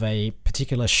symbol of a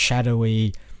particular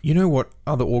shadowy... You know what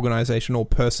other organisation or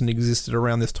person existed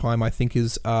around this time, I think,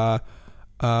 is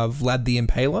Vlad the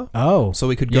Impaler. Oh. So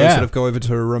we could go over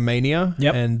to Romania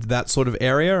and that sort of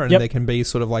area, and there can be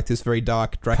sort of like this very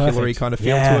dark Dracula-y kind of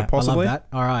feel to it, possibly. I love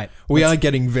that. All right. We are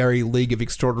getting very League of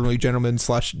Extraordinary Gentlemen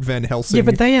 / Van Helsing. Yeah,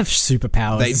 but they have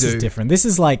superpowers. This is different. This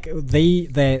is like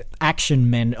the action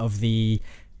men of the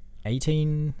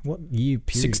 1650s?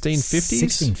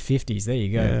 1650s. There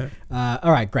you go. Yeah.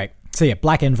 All right, great. So yeah,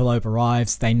 black envelope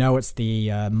arrives. They know it's the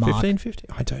mark. 1550?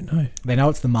 I don't know. They know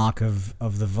it's the mark of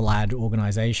the Vlad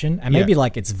organization, and maybe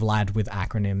like it's Vlad with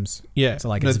acronyms. Yeah. So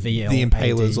like it's VL. The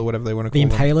Impalers or whatever they want to call them.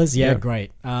 The Impalers, yeah,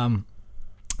 great. And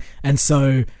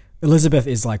so Elizabeth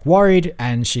is like worried,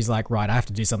 and she's like, right, I have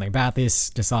to do something about this.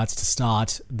 Decides to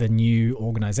start the new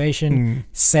organization.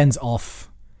 Sends off.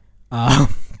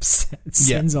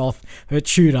 Sends off her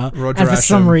tutor, Roger and for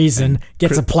some reason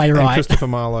gets a playwright and Christopher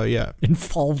Marlowe,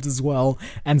 involved as well,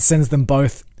 and sends them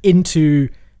both into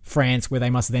France, where they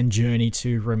must then journey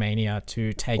to Romania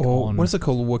to take on... What is it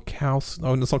called? Wachowski?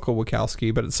 Oh, it's not called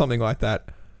Wachowski, but it's something like that.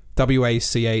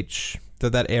 WACH,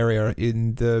 that area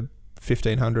in the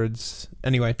 1500s.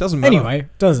 Anyway, it doesn't matter. Anyway,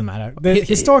 doesn't matter. The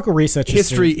historical research...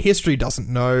 History doesn't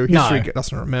know. History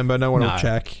doesn't remember. No one will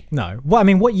check. No. Well, I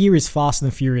mean, what year is Fast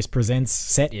and the Furious Presents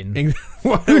set in?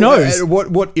 Who knows?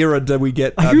 What era do we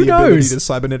get the ability to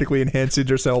cybernetically enhance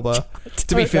Idris Elba?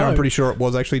 To be fair, I'm pretty sure it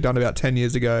was actually done about 10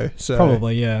 years ago. So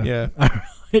probably, yeah. Yeah. All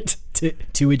right.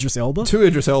 To Idris Elba? To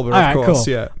Idris Elba, of course,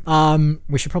 cool. Yeah.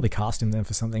 We should probably cast him then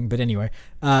for something. But anyway.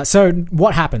 So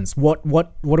what happens? What are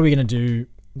we going to do?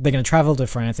 They're going to travel to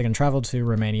France. They're going to travel to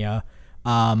Romania.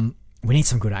 We need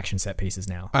some good action set pieces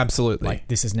now. Absolutely. Like,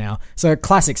 this is now. So,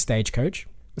 classic Stagecoach.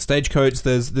 Stagecoach.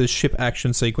 There's the ship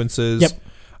action sequences. Yep.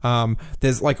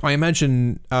 There's like, I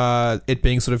imagine it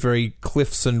being sort of very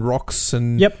cliffs and rocks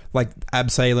and Yep. like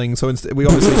abseiling. So we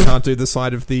obviously can't do the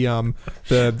side of the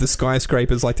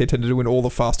skyscrapers like they tend to do in all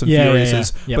the Fast and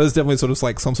Furious. Yep. But there's definitely sort of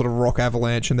like some sort of rock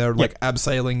avalanche, and they're like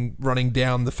abseiling, running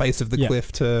down the face of the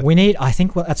cliff to. I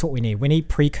think that's what we need. We need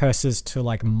precursors to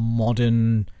like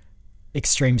modern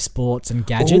extreme sports and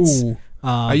gadgets. Ooh.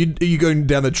 Are you going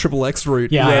down the XXX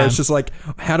route? Yeah, where it's just like,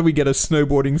 how do we get a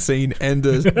snowboarding scene and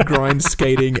a grind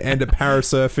skating and a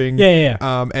parasurfing,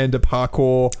 and a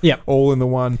parkour, all in the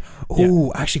one?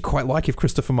 Ooh, I actually quite like if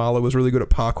Christopher Marlowe was really good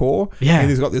at parkour. Yeah, and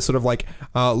he's got this sort of like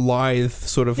lithe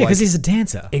sort of because he's a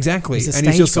dancer. Exactly, he's and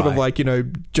he's just sort of like, you know,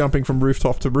 jumping from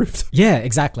rooftop to rooftop. Yeah,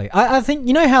 exactly. I think,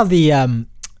 you know how the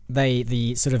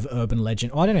sort of urban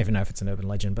legend. I don't even know if it's an urban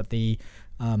legend, but the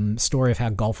story of how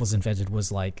golf was invented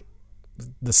was like,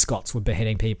 the Scots were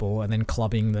beheading people and then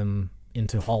clubbing them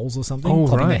into holes or something. Oh,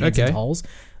 clubbing right, their heads into holes.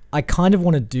 I kind of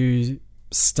want to do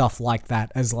stuff like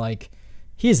that as like,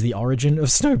 here's the origin of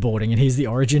snowboarding and here's the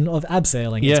origin of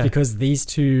abseiling. It's because these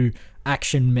two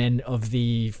action men of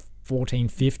the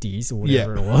 1450s or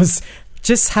whatever it was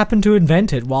just happened to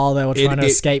invent it while they were trying to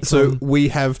escape So we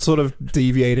have sort of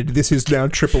deviated. This is now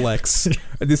XXX.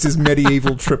 This is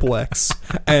medieval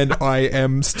XXX. And I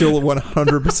am still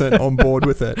 100% on board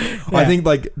with it. Yeah. I think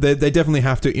like they definitely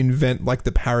have to invent like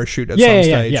the parachute at some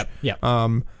stage.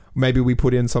 Maybe we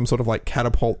put in some sort of like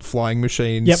catapult flying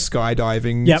machine,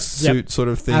 skydiving suit sort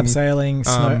of thing. Abseiling,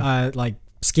 snow, like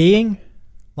skiing.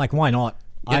 Like, why not?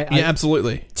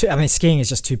 Absolutely. I mean, skiing is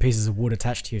just two pieces of wood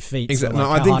attached to your feet. Exactly. So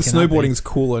like, I think snowboarding's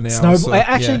cooler now.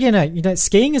 Actually, you know,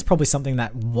 skiing is probably something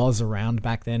that was around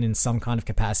back then in some kind of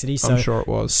capacity. So I'm sure it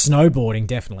was. Snowboarding,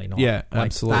 definitely not. Yeah,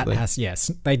 absolutely.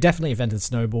 They definitely invented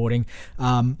snowboarding.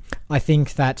 I think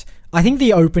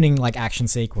the opening like action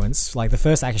sequence, like the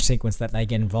first action sequence that they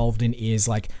get involved in is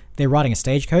like they're riding a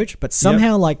stagecoach, but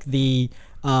somehow like the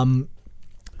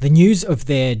news of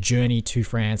their journey to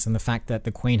France and the fact that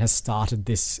the Queen has started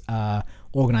this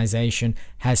organization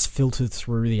has filtered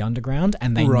through the underground,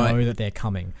 and they know that they're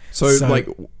coming. So like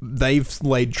they've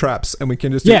laid traps, and we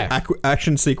can just do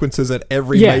action sequences at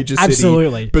every major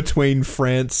city between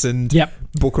France and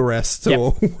Bucharest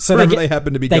or so wherever they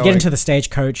happen to be going. They get into the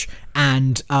stagecoach,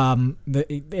 and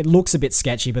it looks a bit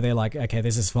sketchy, but they're like, okay,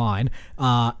 this is fine.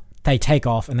 They take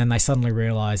off, and then they suddenly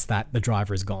realize that the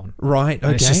driver is gone. Right, okay.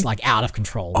 And it's just like out of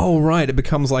control. Oh, right. It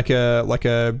becomes like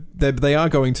they are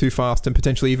going too fast and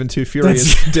potentially even too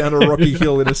furious down a rocky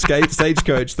hill in a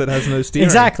stagecoach that has no steering.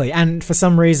 Exactly. And for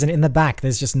some reason in the back,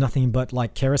 there's just nothing but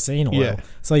like kerosene oil. Yeah.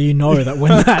 So you know that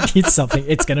when that hits something,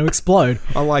 it's going to explode.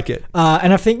 I like it.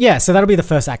 And I think, so that'll be the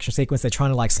first action sequence. They're trying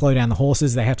to like slow down the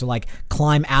horses. They have to like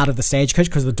climb out of the stagecoach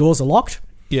because the doors are locked.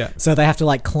 Yeah. So they have to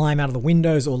like climb out of the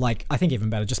windows, or like, I think even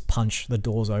better, just punch the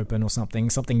doors open or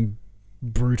something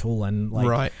brutal and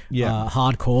like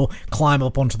hardcore. Climb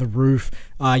up onto the roof.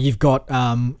 You've got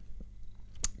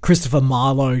Christopher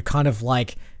Marlowe kind of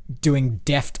like doing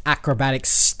deft acrobatic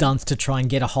stunts to try and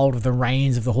get a hold of the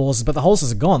reins of the horses, but the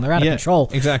horses are gone. They're out of control.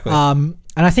 Exactly.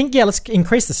 And I think, let's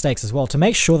increase the stakes as well to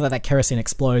make sure that kerosene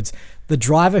explodes. The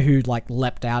driver who like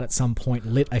leapt out at some point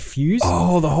lit a fuse.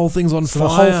 Oh, the whole thing's on fire. The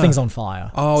whole thing's on fire.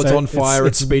 Oh, it's on fire.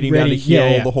 It's speeding down a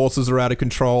hill. Yeah. The horses are out of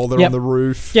control. They're on the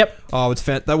roof. Yep. Oh,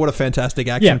 what a fantastic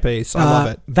action piece. I love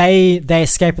it. They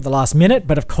escape at the last minute,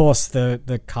 but of course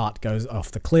the cart goes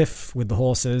off the cliff with the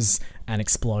horses and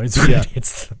explodes when it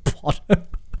hits the bottom.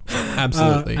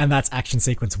 Absolutely. And that's action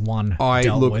sequence 1.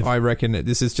 I reckon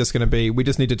this is just going to be, we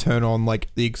just need to turn on like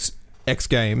the X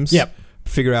Games. Yep.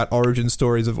 Figure out origin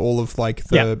stories of all of like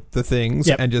the things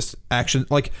and just action,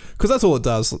 like, because that's all it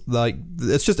does. Like,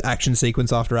 it's just action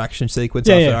sequence after action sequence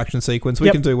after action sequence.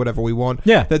 We can do whatever we want.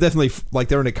 Yeah. They're definitely like,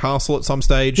 they're in a castle at some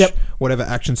stage. Yep. Whatever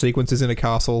action sequence is in a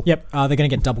castle. Yep. They're going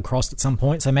to get double crossed at some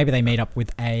point. So maybe they meet up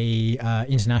with a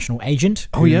international agent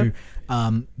who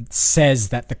says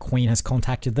that the Queen has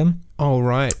contacted them. Oh,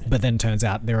 right. But then turns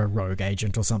out they're a rogue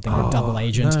agent or something, or a double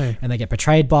agent, and they get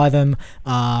betrayed by them.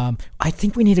 I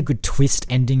think we need a good twist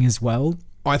ending as well.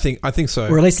 I think so.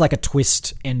 Or at least like a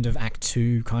twist end of Act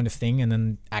 2 kind of thing, and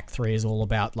then Act 3 is all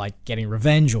about like getting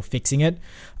revenge or fixing it.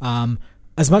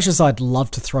 As much as I'd love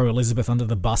to throw Elizabeth under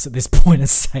the bus at this point and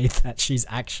say that she's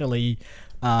actually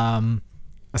a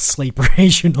sleeper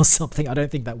agent or something, I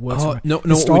don't think that works. No.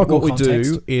 What we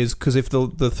do is, because if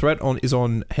the threat is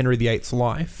on Henry VIII's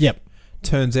life,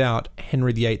 turns out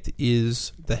Henry VIII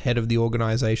is the head of the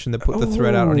organization that put the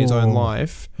threat out on his own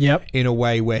life. Yep. In a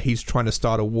way where he's trying to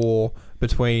start a war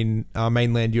between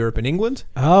mainland Europe and England.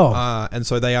 And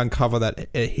so they uncover that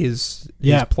his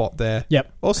plot there.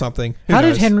 Yep. Or something. How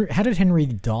did Henry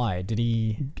die? Did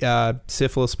he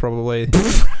syphilis probably.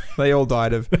 They all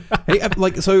died of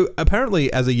so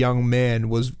apparently as a young man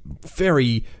was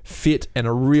very fit and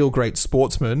a real great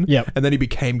sportsman. Yep. And then he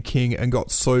became king and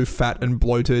got so fat and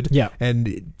bloated. Yep.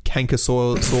 And canker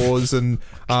sores and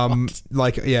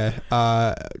not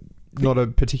a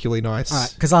particularly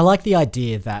nice. Because I like the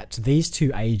idea that these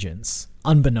two agents,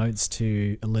 unbeknownst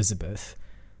to Elizabeth,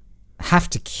 have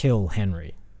to kill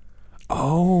Henry.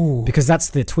 Oh. Because that's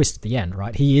the twist at the end,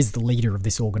 right? He is the leader of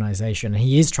this organization, and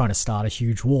he is trying to start a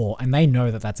huge war, and they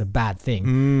know that that's a bad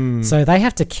thing. So they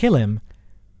have to kill him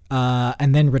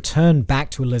and then return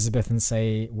back to Elizabeth and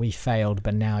say, we failed,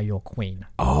 but now you're queen.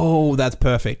 Oh, that's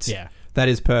perfect. Yeah. That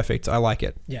is perfect. I like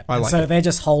it. Yeah. So they're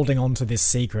just holding on to this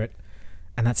secret,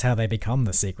 and that's how they become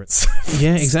the Secret Service.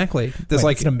 Yeah, exactly. There's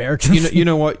it's an American you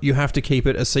know what? You have to keep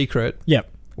it a secret. Yep.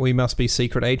 We must be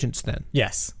secret agents then.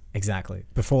 Yes, exactly.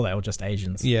 Before they were just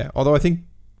agents. Yeah. Although I think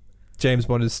James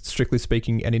Bond is strictly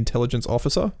speaking an intelligence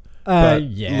officer.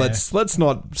 Yeah. Let's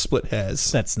not split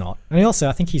hairs. Let's not. And also,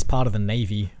 I think he's part of the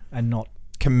Navy and not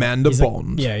Commander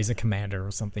Bond. He's a commander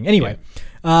or something. Anyway,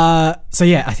 I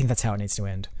think that's how it needs to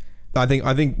end. I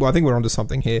think we're onto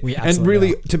something here. And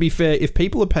really, to be fair, if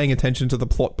people are paying attention to the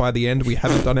plot by the end, we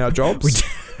haven't done our jobs.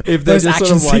 If they're just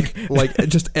sort of like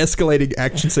just escalating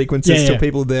action sequences till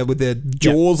people are there with their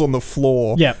jaws on the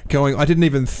floor, going, I didn't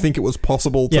even think it was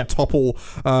possible to topple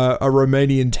a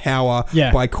Romanian tower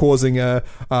by causing a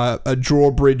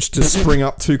drawbridge to spring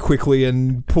up too quickly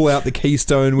and pull out the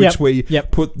keystone, which we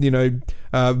put,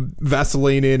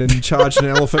 Vaseline in and charged an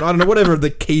elephant. I don't know, whatever the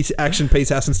key action piece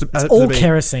happens to be. It's all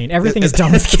kerosene. Everything is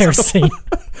done with kerosene.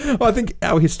 Well, I think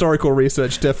our historical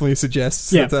research definitely suggests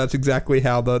that that's exactly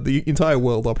how the entire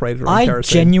world operated on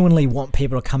kerosene. I genuinely want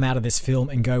people to come out of this film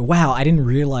and go, wow, I didn't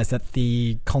realize that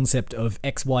the concept of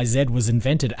XYZ was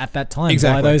invented at that time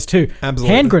by those two.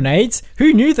 Absolutely. Hand grenades,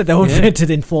 who knew that they were invented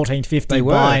in 1450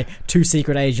 by two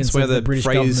secret agents of the British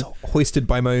government? That's where the phrase hoisted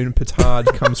by my own petard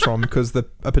comes from, because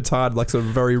a petard, like sort of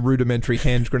a very rudimentary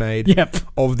hand grenade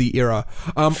of the era.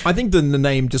 I think the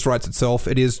name just writes itself.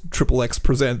 It is XXX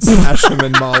presents Asham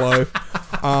and Marlowe.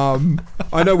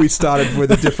 I know we started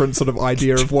with a different sort of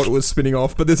idea of what it was spinning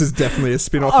off, but this is definitely a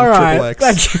spin-off of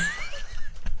XXX.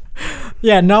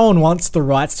 Yeah, no one wants the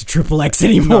rights to XXX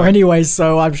anymore anyway,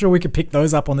 so I'm sure we could pick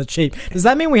those up on the cheap. Does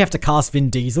that mean we have to cast Vin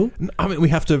Diesel? I mean, we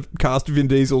have to cast Vin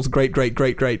Diesel's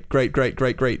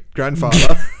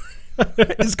great-great-great-great-great-great-great-grandfather.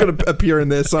 He's got to appear in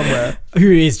there somewhere.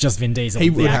 Who is just Vin Diesel? He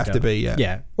would have to be,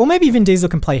 Yeah. Well, maybe Vin Diesel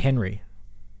can play Henry.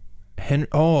 Henry,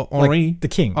 like the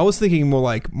king. I was thinking more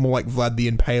like Vlad the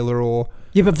Impaler, or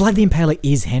but Vlad the Impaler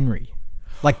is Henry.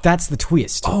 Like, that's the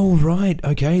twist. Oh, right.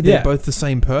 Okay, they're both the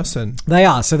same person. They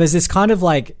are. So there's this kind of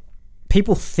like,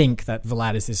 people think that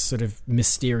Vlad is this sort of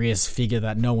mysterious figure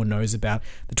that no one knows about.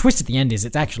 The twist at the end is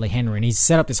it's actually Henry, and he's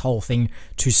set up this whole thing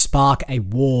to spark a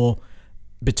war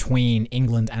between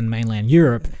England and mainland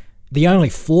Europe. The only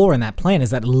flaw in that plan is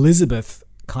that Elizabeth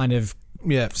kind of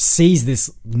sees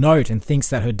this note and thinks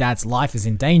that her dad's life is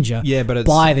in danger but it's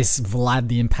by this Vlad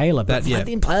the Impaler. But Vlad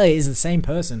the Impaler is the same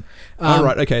person.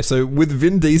 Right, okay, so with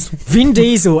Vin Diesel... Vin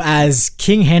Diesel as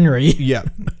King Henry.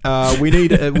 We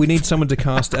need someone to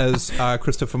cast as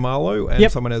Christopher Marlowe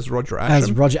and someone as Roger Ascham.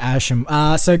 As Roger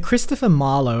Ascham. So Christopher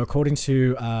Marlowe, according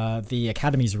to the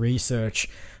Academy's research,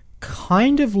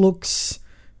 kind of looks...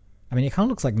 I mean, he kind of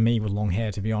looks like me with long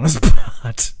hair, to be honest,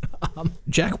 but...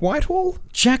 Jack Whitehall?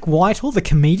 Jack Whitehall, the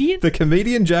comedian? The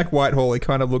comedian Jack Whitehall, he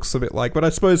kind of looks a bit like... But I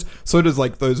suppose so does,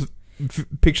 like, those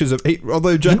pictures of...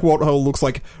 although Jack Whitehall looks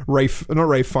like not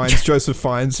Ralph Fiennes, Joseph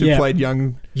Fiennes, who played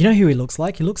young... You know who he looks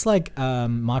like? He looks like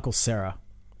Michael Cera.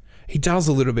 He does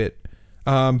a little bit.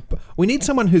 We need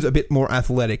someone who's a bit more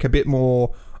athletic, a bit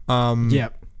more...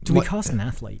 Do we cast an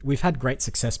athlete? We've had great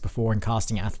success before in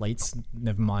casting athletes.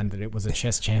 Never mind that it was a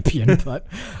chess champion, but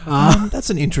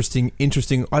that's an interesting.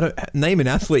 I don't name an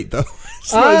athlete though.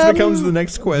 So becomes the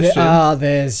next question.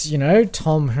 There's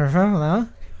Tom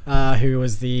who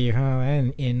was the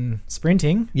in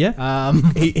sprinting. Yeah,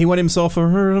 he won himself a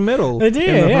medal. He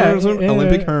did,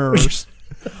 Olympic hurdles.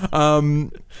 I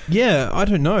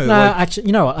don't know. No, actually,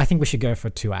 you know what? I think we should go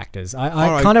for two actors.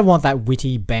 I kind of want that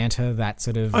witty banter, that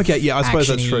sort of I suppose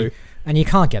that's true. And you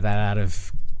can't get that out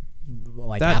of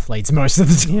athletes most of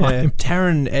the time.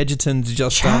 Taron Egerton's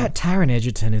just Taron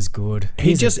Egerton is good.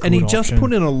 He just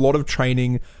put in a lot of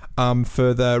training.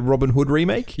 for the Robin Hood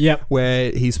remake. Yep.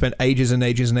 Where he spent ages and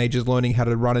ages and ages learning how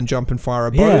to run and jump and fire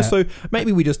a bow. Yeah. So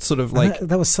maybe we just sort of like...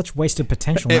 That was such wasted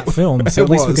potential in that film. So at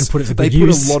least we can put it to good They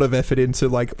use. put a lot of effort into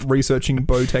like researching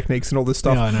bow techniques and all this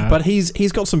stuff. Yeah, I know. But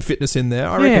he's got some fitness in there.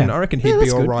 I reckon he'd be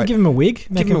that's all good. right. Give him a wig.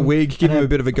 Give him a wig. Give him a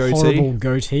bit of a goatee. Horrible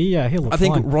goatee. Yeah, he'll look I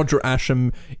think fine. Roger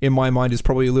Ascham, in my mind, is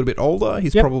probably a little bit older.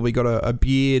 He's probably got a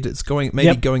beard. It's going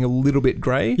a little bit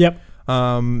grey. Yep.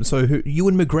 So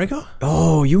Ewan McGregor?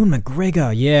 Oh, Ewan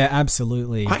McGregor. Yeah,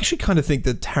 absolutely. I actually kind of think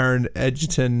the Taron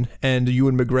Egerton and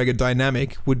Ewan McGregor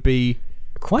dynamic would be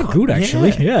quite good,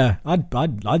 actually. Yeah,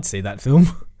 I'd see that film.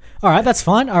 All right, that's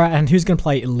fine. All right, and who's going to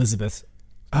play Elizabeth?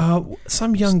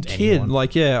 Some young Just kid. anyone.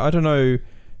 Like, I don't know.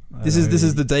 This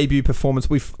is the debut performance.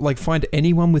 We find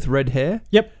anyone with red hair.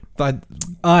 Yep.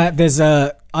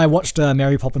 I watched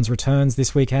Mary Poppins Returns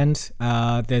this weekend.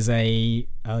 There's a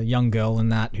young girl in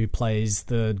that who plays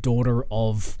the daughter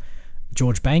of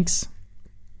George Banks,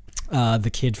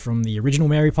 the kid from the original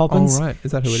Mary Poppins. Oh, right.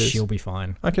 Is that who it is? She'll be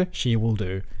fine. Okay. She will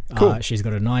do. Cool. She's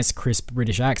got a nice, crisp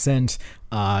British accent.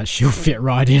 She'll fit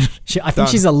right in. I think Done.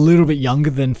 she's a little bit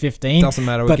younger than 15. Doesn't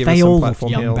matter. We'll But give her they some all looked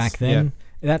platform young heels. back then.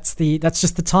 That's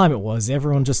just the time it was.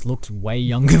 Everyone just looked way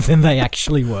younger than they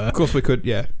actually were. Of course, we could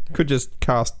just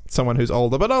cast someone who's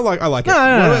older, but I like it.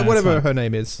 No, Whatever that's her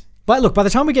name is. But look, by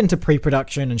the time we get into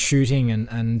pre-production and shooting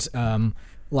and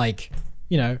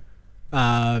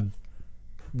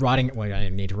writing, well, I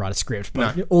don't need to write a script,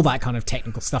 but all that kind of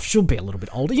technical stuff, she'll be a little bit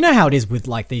older. You know how it is with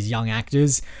like these young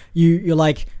actors. You're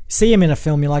like, see them in a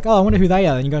film, you're like, oh, I wonder who they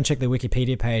are. Then you go and check their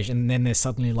Wikipedia page, and then they're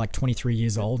suddenly like 23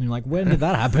 years old, and you're like, when did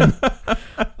that happen?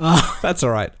 That's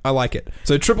all right. I like it.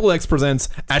 So Triple X presents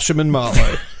Ascham and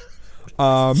Marlowe.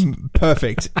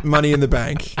 Perfect. Money in the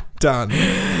bank. Done.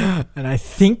 And I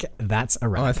think that's a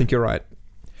wrap. I think you're right.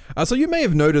 So you may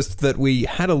have noticed that we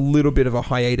had a little bit of a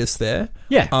hiatus there.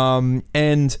 Yeah.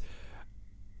 And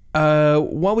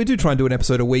while we do try and do an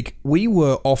episode a week, we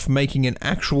were off making an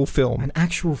actual film. An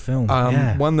actual film.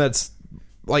 Yeah. One that's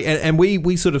like, and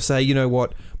we sort of say, you know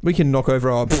what, we can knock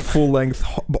over our full-length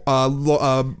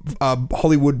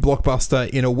Hollywood blockbuster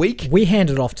in a week. We hand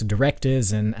it off to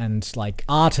directors and like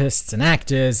artists and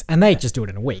actors, and they just do it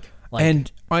in a week.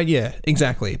 Like,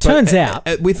 exactly. Turns out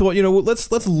we thought,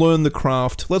 let's learn the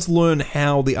craft. Let's learn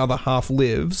how the other half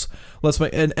lives. Let's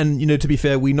make and to be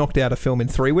fair, we knocked out a film in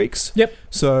 3 weeks. Yep.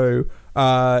 So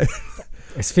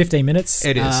it's 15 minutes.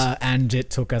 It is, and it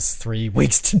took us 3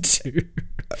 weeks to do,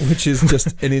 which is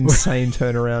just an insane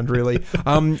turnaround, really.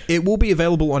 It will be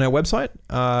available on our website.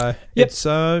 It's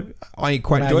I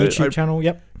quite enjoyed it. YouTube channel.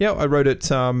 Yep. Yeah, I wrote it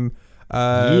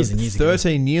years and years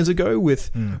 13 years ago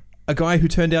with a guy who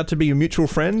turned out to be a mutual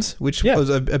friend, which was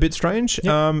a bit strange,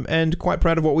 and quite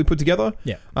proud of what we put together.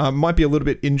 Yeah. Might be a little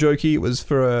bit in-jokey. It was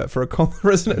for a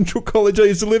residential college I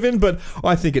used to live in, but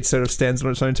I think it sort of stands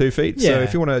on its own 2 feet. So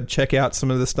if you want to check out some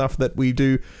of the stuff that we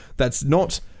do that's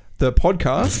not the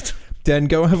podcast, then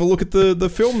go have a look at the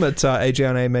film that AJ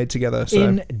and I made together. So.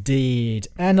 Indeed.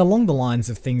 And along the lines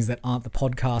of things that aren't the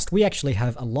podcast, we actually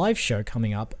have a live show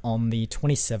coming up on the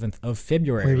 27th of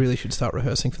February. We really should start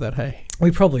rehearsing for that, hey?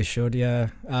 We probably should, yeah.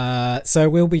 So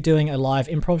we'll be doing a live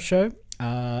improv show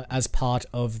as part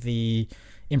of the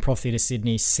Improv Theatre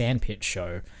Sydney Sandpit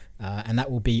show. And that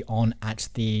will be on at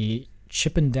the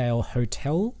Chippendale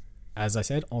Hotel, as I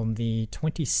said, on the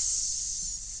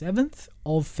 27th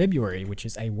of February, which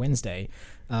is a Wednesday.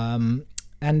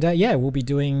 We'll be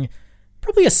doing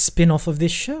probably a spin-off of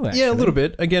this show, actually. Yeah, a little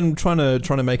bit. Again, trying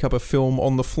to make up a film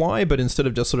on the fly, but instead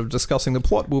of just sort of discussing the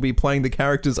plot, we'll be playing the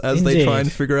characters as they try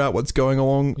and figure out what's going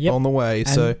along on the way. And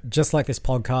so just like this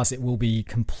podcast, it will be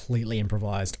completely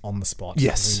improvised on the spot.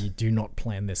 Yes. We do not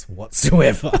plan this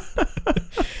whatsoever.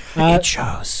 It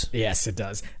shows. Yes, it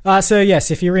does.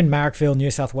 If you're in Marrickville,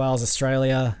 New South Wales,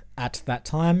 Australia at that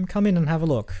time, come in and have a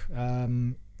look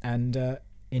and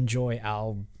enjoy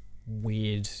our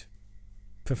weird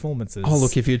performances. Oh,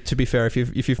 look! To be fair, if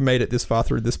you've made it this far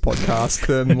through this podcast,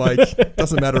 then it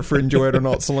doesn't matter if we enjoy it or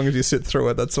not, so long as you sit through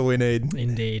it. That's all we need.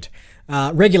 Indeed.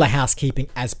 Regular housekeeping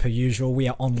as per usual. We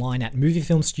are online at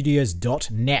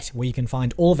moviefilmstudios.net, where you can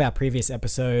find all of our previous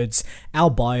episodes, our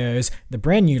bios, the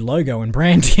brand new logo and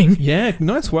branding. Yeah,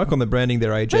 nice work on the branding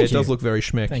there, AJ. It does look very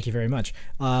schmick. Thank you very much.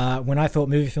 When I thought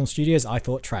Movie Film Studios, I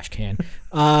thought trash can.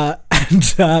 And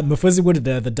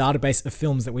Mufuzawuda, the database of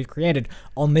films that we've created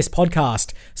on this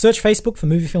podcast. Search Facebook for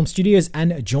Movie Film Studios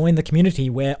and join the community,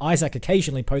 where Isaac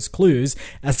occasionally posts clues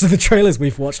as to the trailers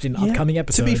we've watched in upcoming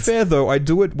episodes. To be fair, though, I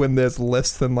do it when there's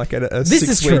less than a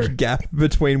 6-week gap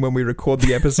between when we record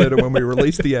the episode and when we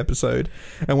release the episode,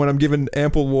 and when I'm given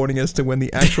ample warning as to when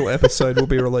the actual episode will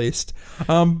be released.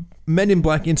 Men in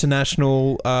Black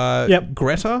International,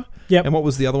 Greta. Yep. And what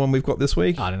was the other one we've got this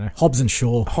week? I don't know. Hobbs and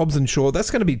Shaw. Hobbs and Shaw. That's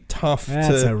going to be tough.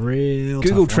 That's to a real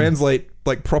Google tough one. Translate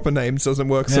like proper names doesn't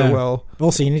work so well.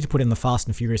 Also, you need to put in the Fast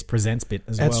and Furious Presents bit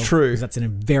as well. That's true. 'Cause that's a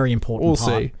very important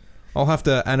part. We'll see. I'll have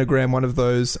to anagram one of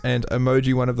those and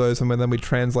emoji one of those, and then we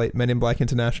translate Men in Black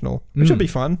International. Which should be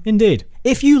fun. Indeed.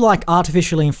 If you like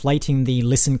artificially inflating the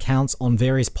listen counts on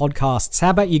various podcasts,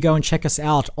 how about you go and check us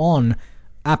out on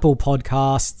Apple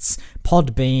Podcasts,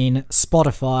 Podbean,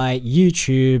 Spotify,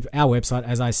 YouTube, our website,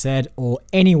 as I said, or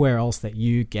anywhere else that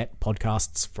you get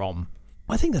podcasts from.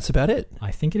 I think that's about it.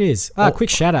 I think it is. A quick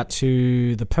shout out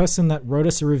to the person that wrote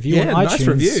us a review on iTunes. Nice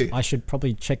review. I should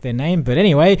probably check their name, but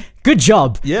anyway, good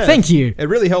job. Yeah. Thank you. It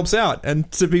really helps out.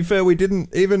 And to be fair, we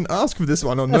didn't even ask for this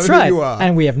one or That's know right. who you are.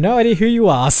 And we have no idea who you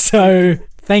are, so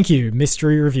thank you,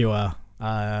 mystery reviewer.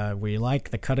 We like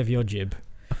the cut of your jib.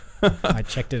 I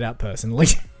checked it out personally.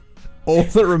 All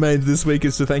that remains this week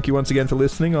is to thank you once again for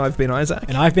listening. I've been Isaac.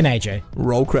 And I've been AJ.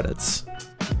 Roll credits.